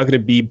 So he's not going to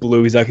be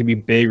blue. He's not going to be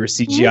big or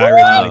CGI or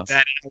anything like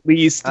that. At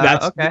least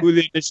that's okay.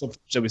 the initial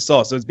footage that we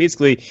saw. So it's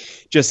basically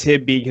just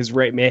him being his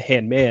right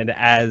hand man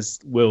as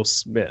Will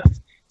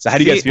Smith. So how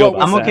do you guys See, feel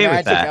well, about I'm that? okay with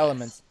Magic that.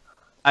 Elements.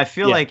 I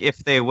feel Yeah. like if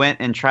they went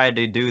and tried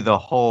to do the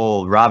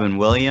whole Robin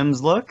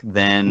Williams look,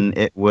 then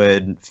it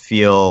would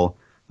feel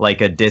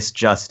like a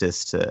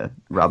disjustice to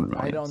Robin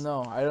Williams. I don't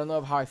know. I don't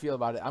know how I feel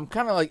about it. I'm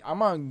kind of like,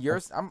 I'm on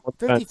yours. I'm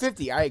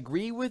 50-50. I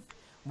agree with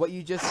what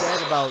you just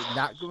said about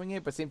not doing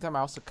it, but at the same time, I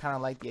also kind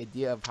of like the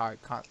idea of how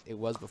it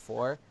was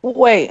before.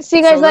 Wait. So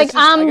you guys So like let's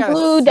just- I I'm gotta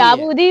blue see da it.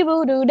 boo dee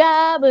boo doo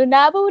da boo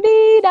da boo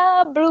dee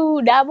da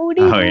blue da boo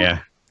dee. Oh yeah,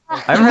 I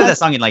haven't heard that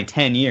song in like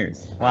 10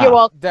 years. Wow. You're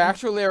welcome. The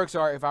actual lyrics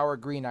are, "If I were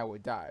green, I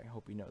would die."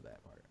 Hope you know that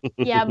part.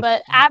 Yeah,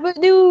 but aboo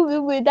doo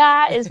boo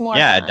da is more.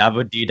 Yeah, fun.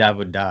 dabu dee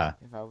dabu da.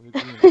 If I were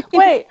green.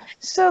 Wait.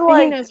 So He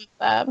like, knows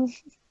what's up.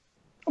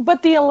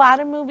 but the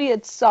Aladdin movie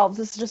itself,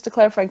 this is just a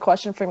clarifying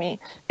question for me,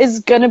 is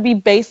gonna be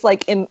based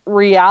like in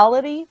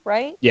reality,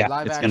 right? Yeah,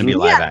 Live it's action. gonna be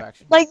live Yeah.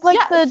 action. Like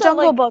Yeah, the so,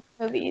 Jungle like- Book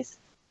movies.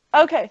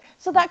 Okay,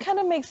 so that kind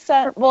of makes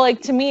sense. Well,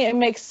 like to me, it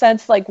makes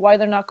sense like why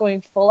they're not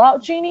going full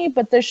out genie,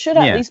 but there should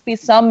at Yeah. least be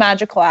some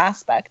magical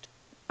aspect.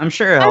 I'm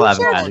sure he'll have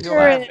sure magic.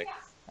 there is.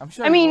 I'm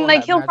sure. I he mean, will like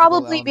have he'll magical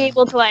probably be elements.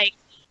 able to like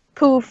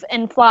poof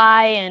and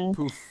fly and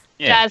Poof.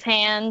 Yeah. jazz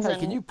hands, Hey,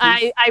 and can you poof?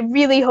 I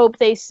really hope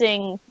they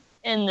sing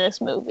in this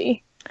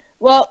movie.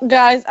 Well,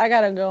 guys, I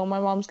gotta go.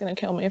 My mom's gonna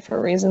kill me for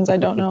reasons I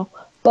don't know.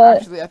 But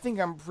Actually, I think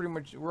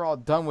we're all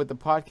done with the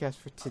podcast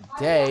for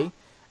today.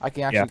 I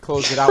can actually Yeah.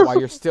 close it out while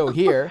you're still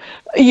here.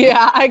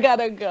 yeah, I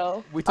gotta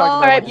go. We talked about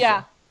Alright, what-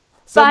 yeah.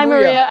 So, Bye,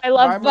 Maria. I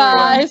love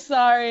Bye. Maria.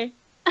 Sorry.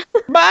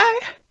 Bye.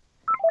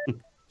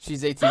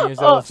 She's 18 years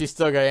Oh. old. She's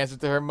still got to answer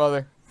to her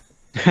mother.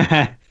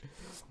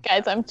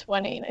 Guys, I'm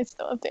 20 and I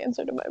still have to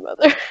answer to my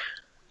mother.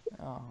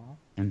 Oh.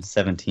 I'm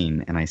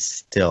 17 and I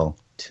still,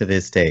 to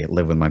this day,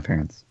 live with my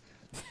parents.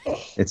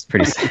 It's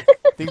pretty sad.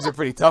 Things are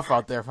pretty tough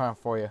out there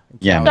for you.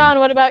 Yeah, man. Don,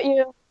 what about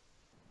you?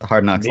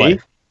 Hard knocks Me?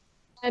 life.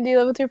 Do you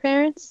live with your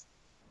parents?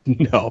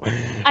 No,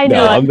 I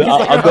no, know.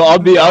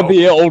 I'm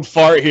the old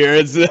fart here.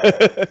 It's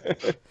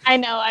I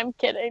know. I'm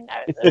kidding.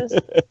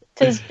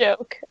 Tis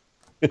joke.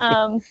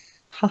 I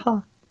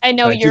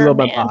know I do you're a love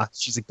my man. mom.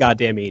 She's a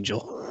goddamn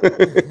angel.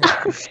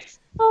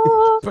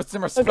 Oh. Put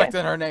some respect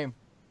in her name.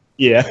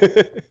 Yeah.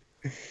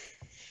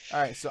 All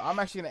right, so I'm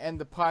actually going to end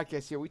the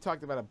podcast here. We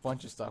talked about a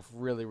bunch of stuff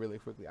really, really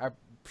quickly. I'm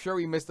sure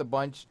we missed a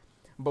bunch.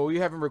 but we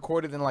haven't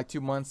recorded in like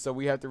 2 months, so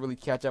we have to really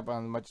catch up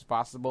on as much as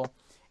possible.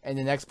 And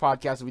the next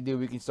podcast we do,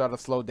 we can start to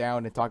slow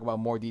down and talk about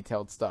more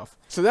detailed stuff.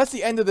 So that's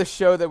the end of the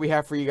show that we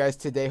have for you guys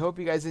today. Hope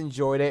you guys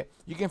enjoyed it.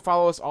 You can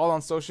follow us all on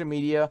social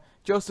media.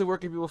 Joseph, where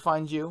can people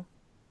find you?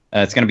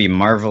 It's going to be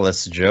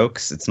Marvelous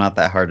Jokes. It's not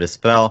that hard to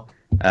spell.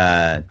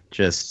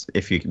 Just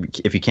if you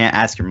can't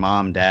ask your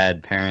mom,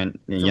 dad, parent,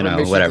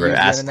 whatever,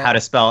 ask how to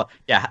spell.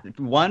 Yeah,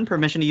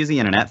 permission to use the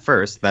internet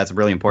first. That's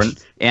really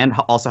important. And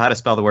also how to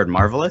spell the word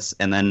marvelous,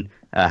 and then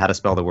how to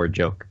spell the word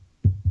joke.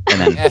 And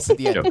then S at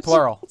the end.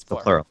 Plural. It's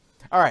plural.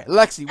 All right,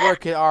 Lexi, where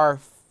can our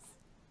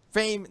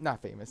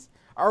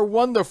our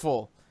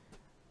wonderful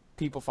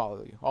people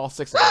follow you? All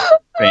 6 of them.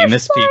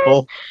 Famous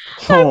people.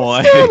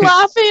 I'm still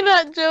laughing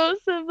at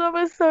Joseph. That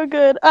was so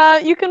good.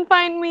 You can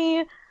find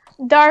me,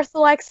 Darth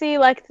Lexi.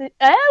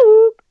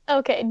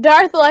 Okay,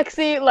 Darth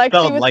Lexi. Lexi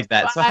Spelled like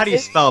that. So how do you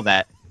spell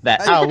that?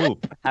 How?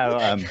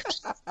 Are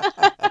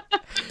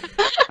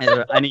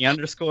there any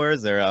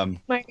underscores or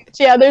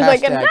Yeah, there's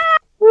like Hashtag.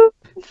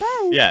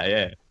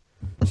 Yeah.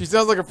 She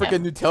sounds like a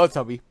freaking new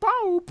Teletubby.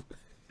 Boop.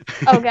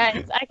 Oh,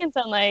 guys, I can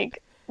sound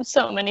like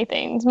so many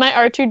things. My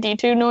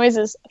R2D2 noise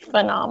is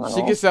phenomenal.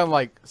 She can sound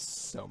like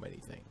so many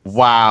things.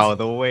 Wow,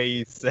 the way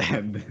you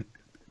said.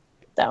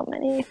 So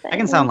many things. I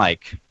can sound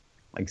like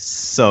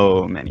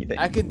so many things.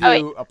 I can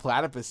do a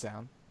platypus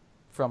sound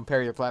from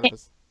Perry the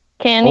Platypus.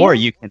 Can you? Or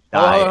you can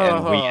die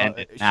and we end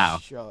it now.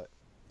 Shut.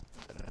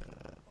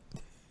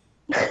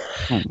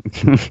 Hmm.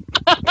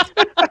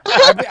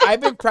 I've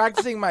been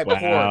practicing my Wow.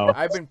 porg.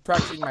 I've been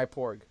practicing my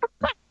porg.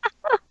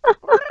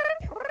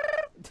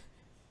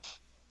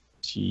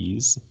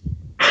 Jeez.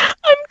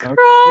 I'm crying.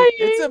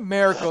 It's a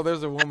miracle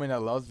there's a woman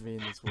that loves me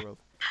in this world.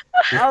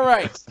 All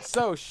right,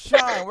 so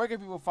Sean, where can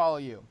people follow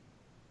you?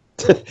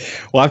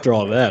 Well, after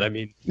all that, I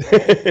mean,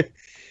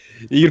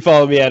 you can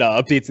follow me at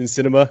Updates in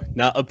Cinema,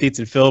 not Updates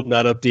in Film,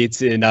 not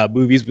Updates in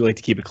movies. We like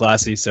to keep it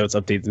classy, so it's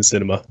Updates in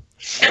Cinema.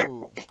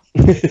 Ooh.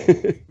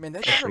 Man,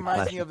 that just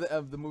reminds me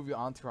of the movie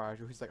Entourage,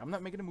 where he's like, I'm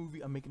not making a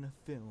movie, I'm making a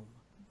film.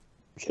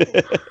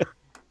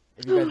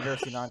 If you guys have ever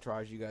seen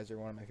Entourage, you guys are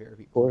one of my favorite Of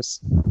people. course.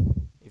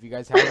 If you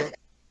guys haven't,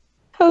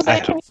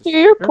 Jose, can you do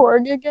your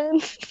porg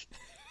again?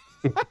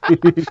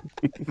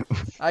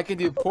 I can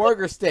do porg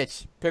or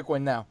Stitch. Pick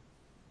one now.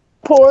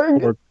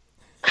 Porg?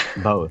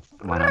 Both.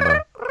 Why not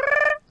both?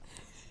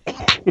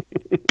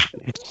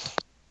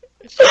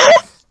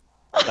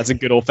 That's a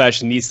good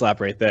old-fashioned knee slap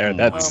right there.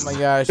 That's Oh my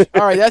gosh.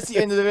 All right, that's the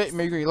end of it.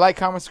 Make sure you like,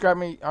 comment, subscribe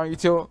me on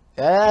YouTube.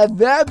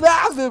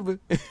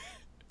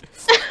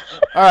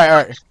 All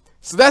right.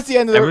 So that's the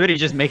end of the Everybody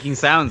just making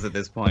sounds at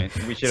this point.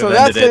 We should So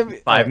have that's ended gonna it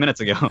be- 5 minutes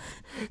ago.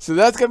 So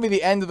that's gonna be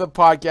the end of the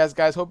podcast,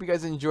 guys. Hope you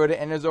guys enjoyed it.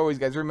 And as always,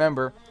 guys,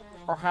 remember,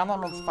 Ohana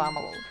means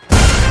family.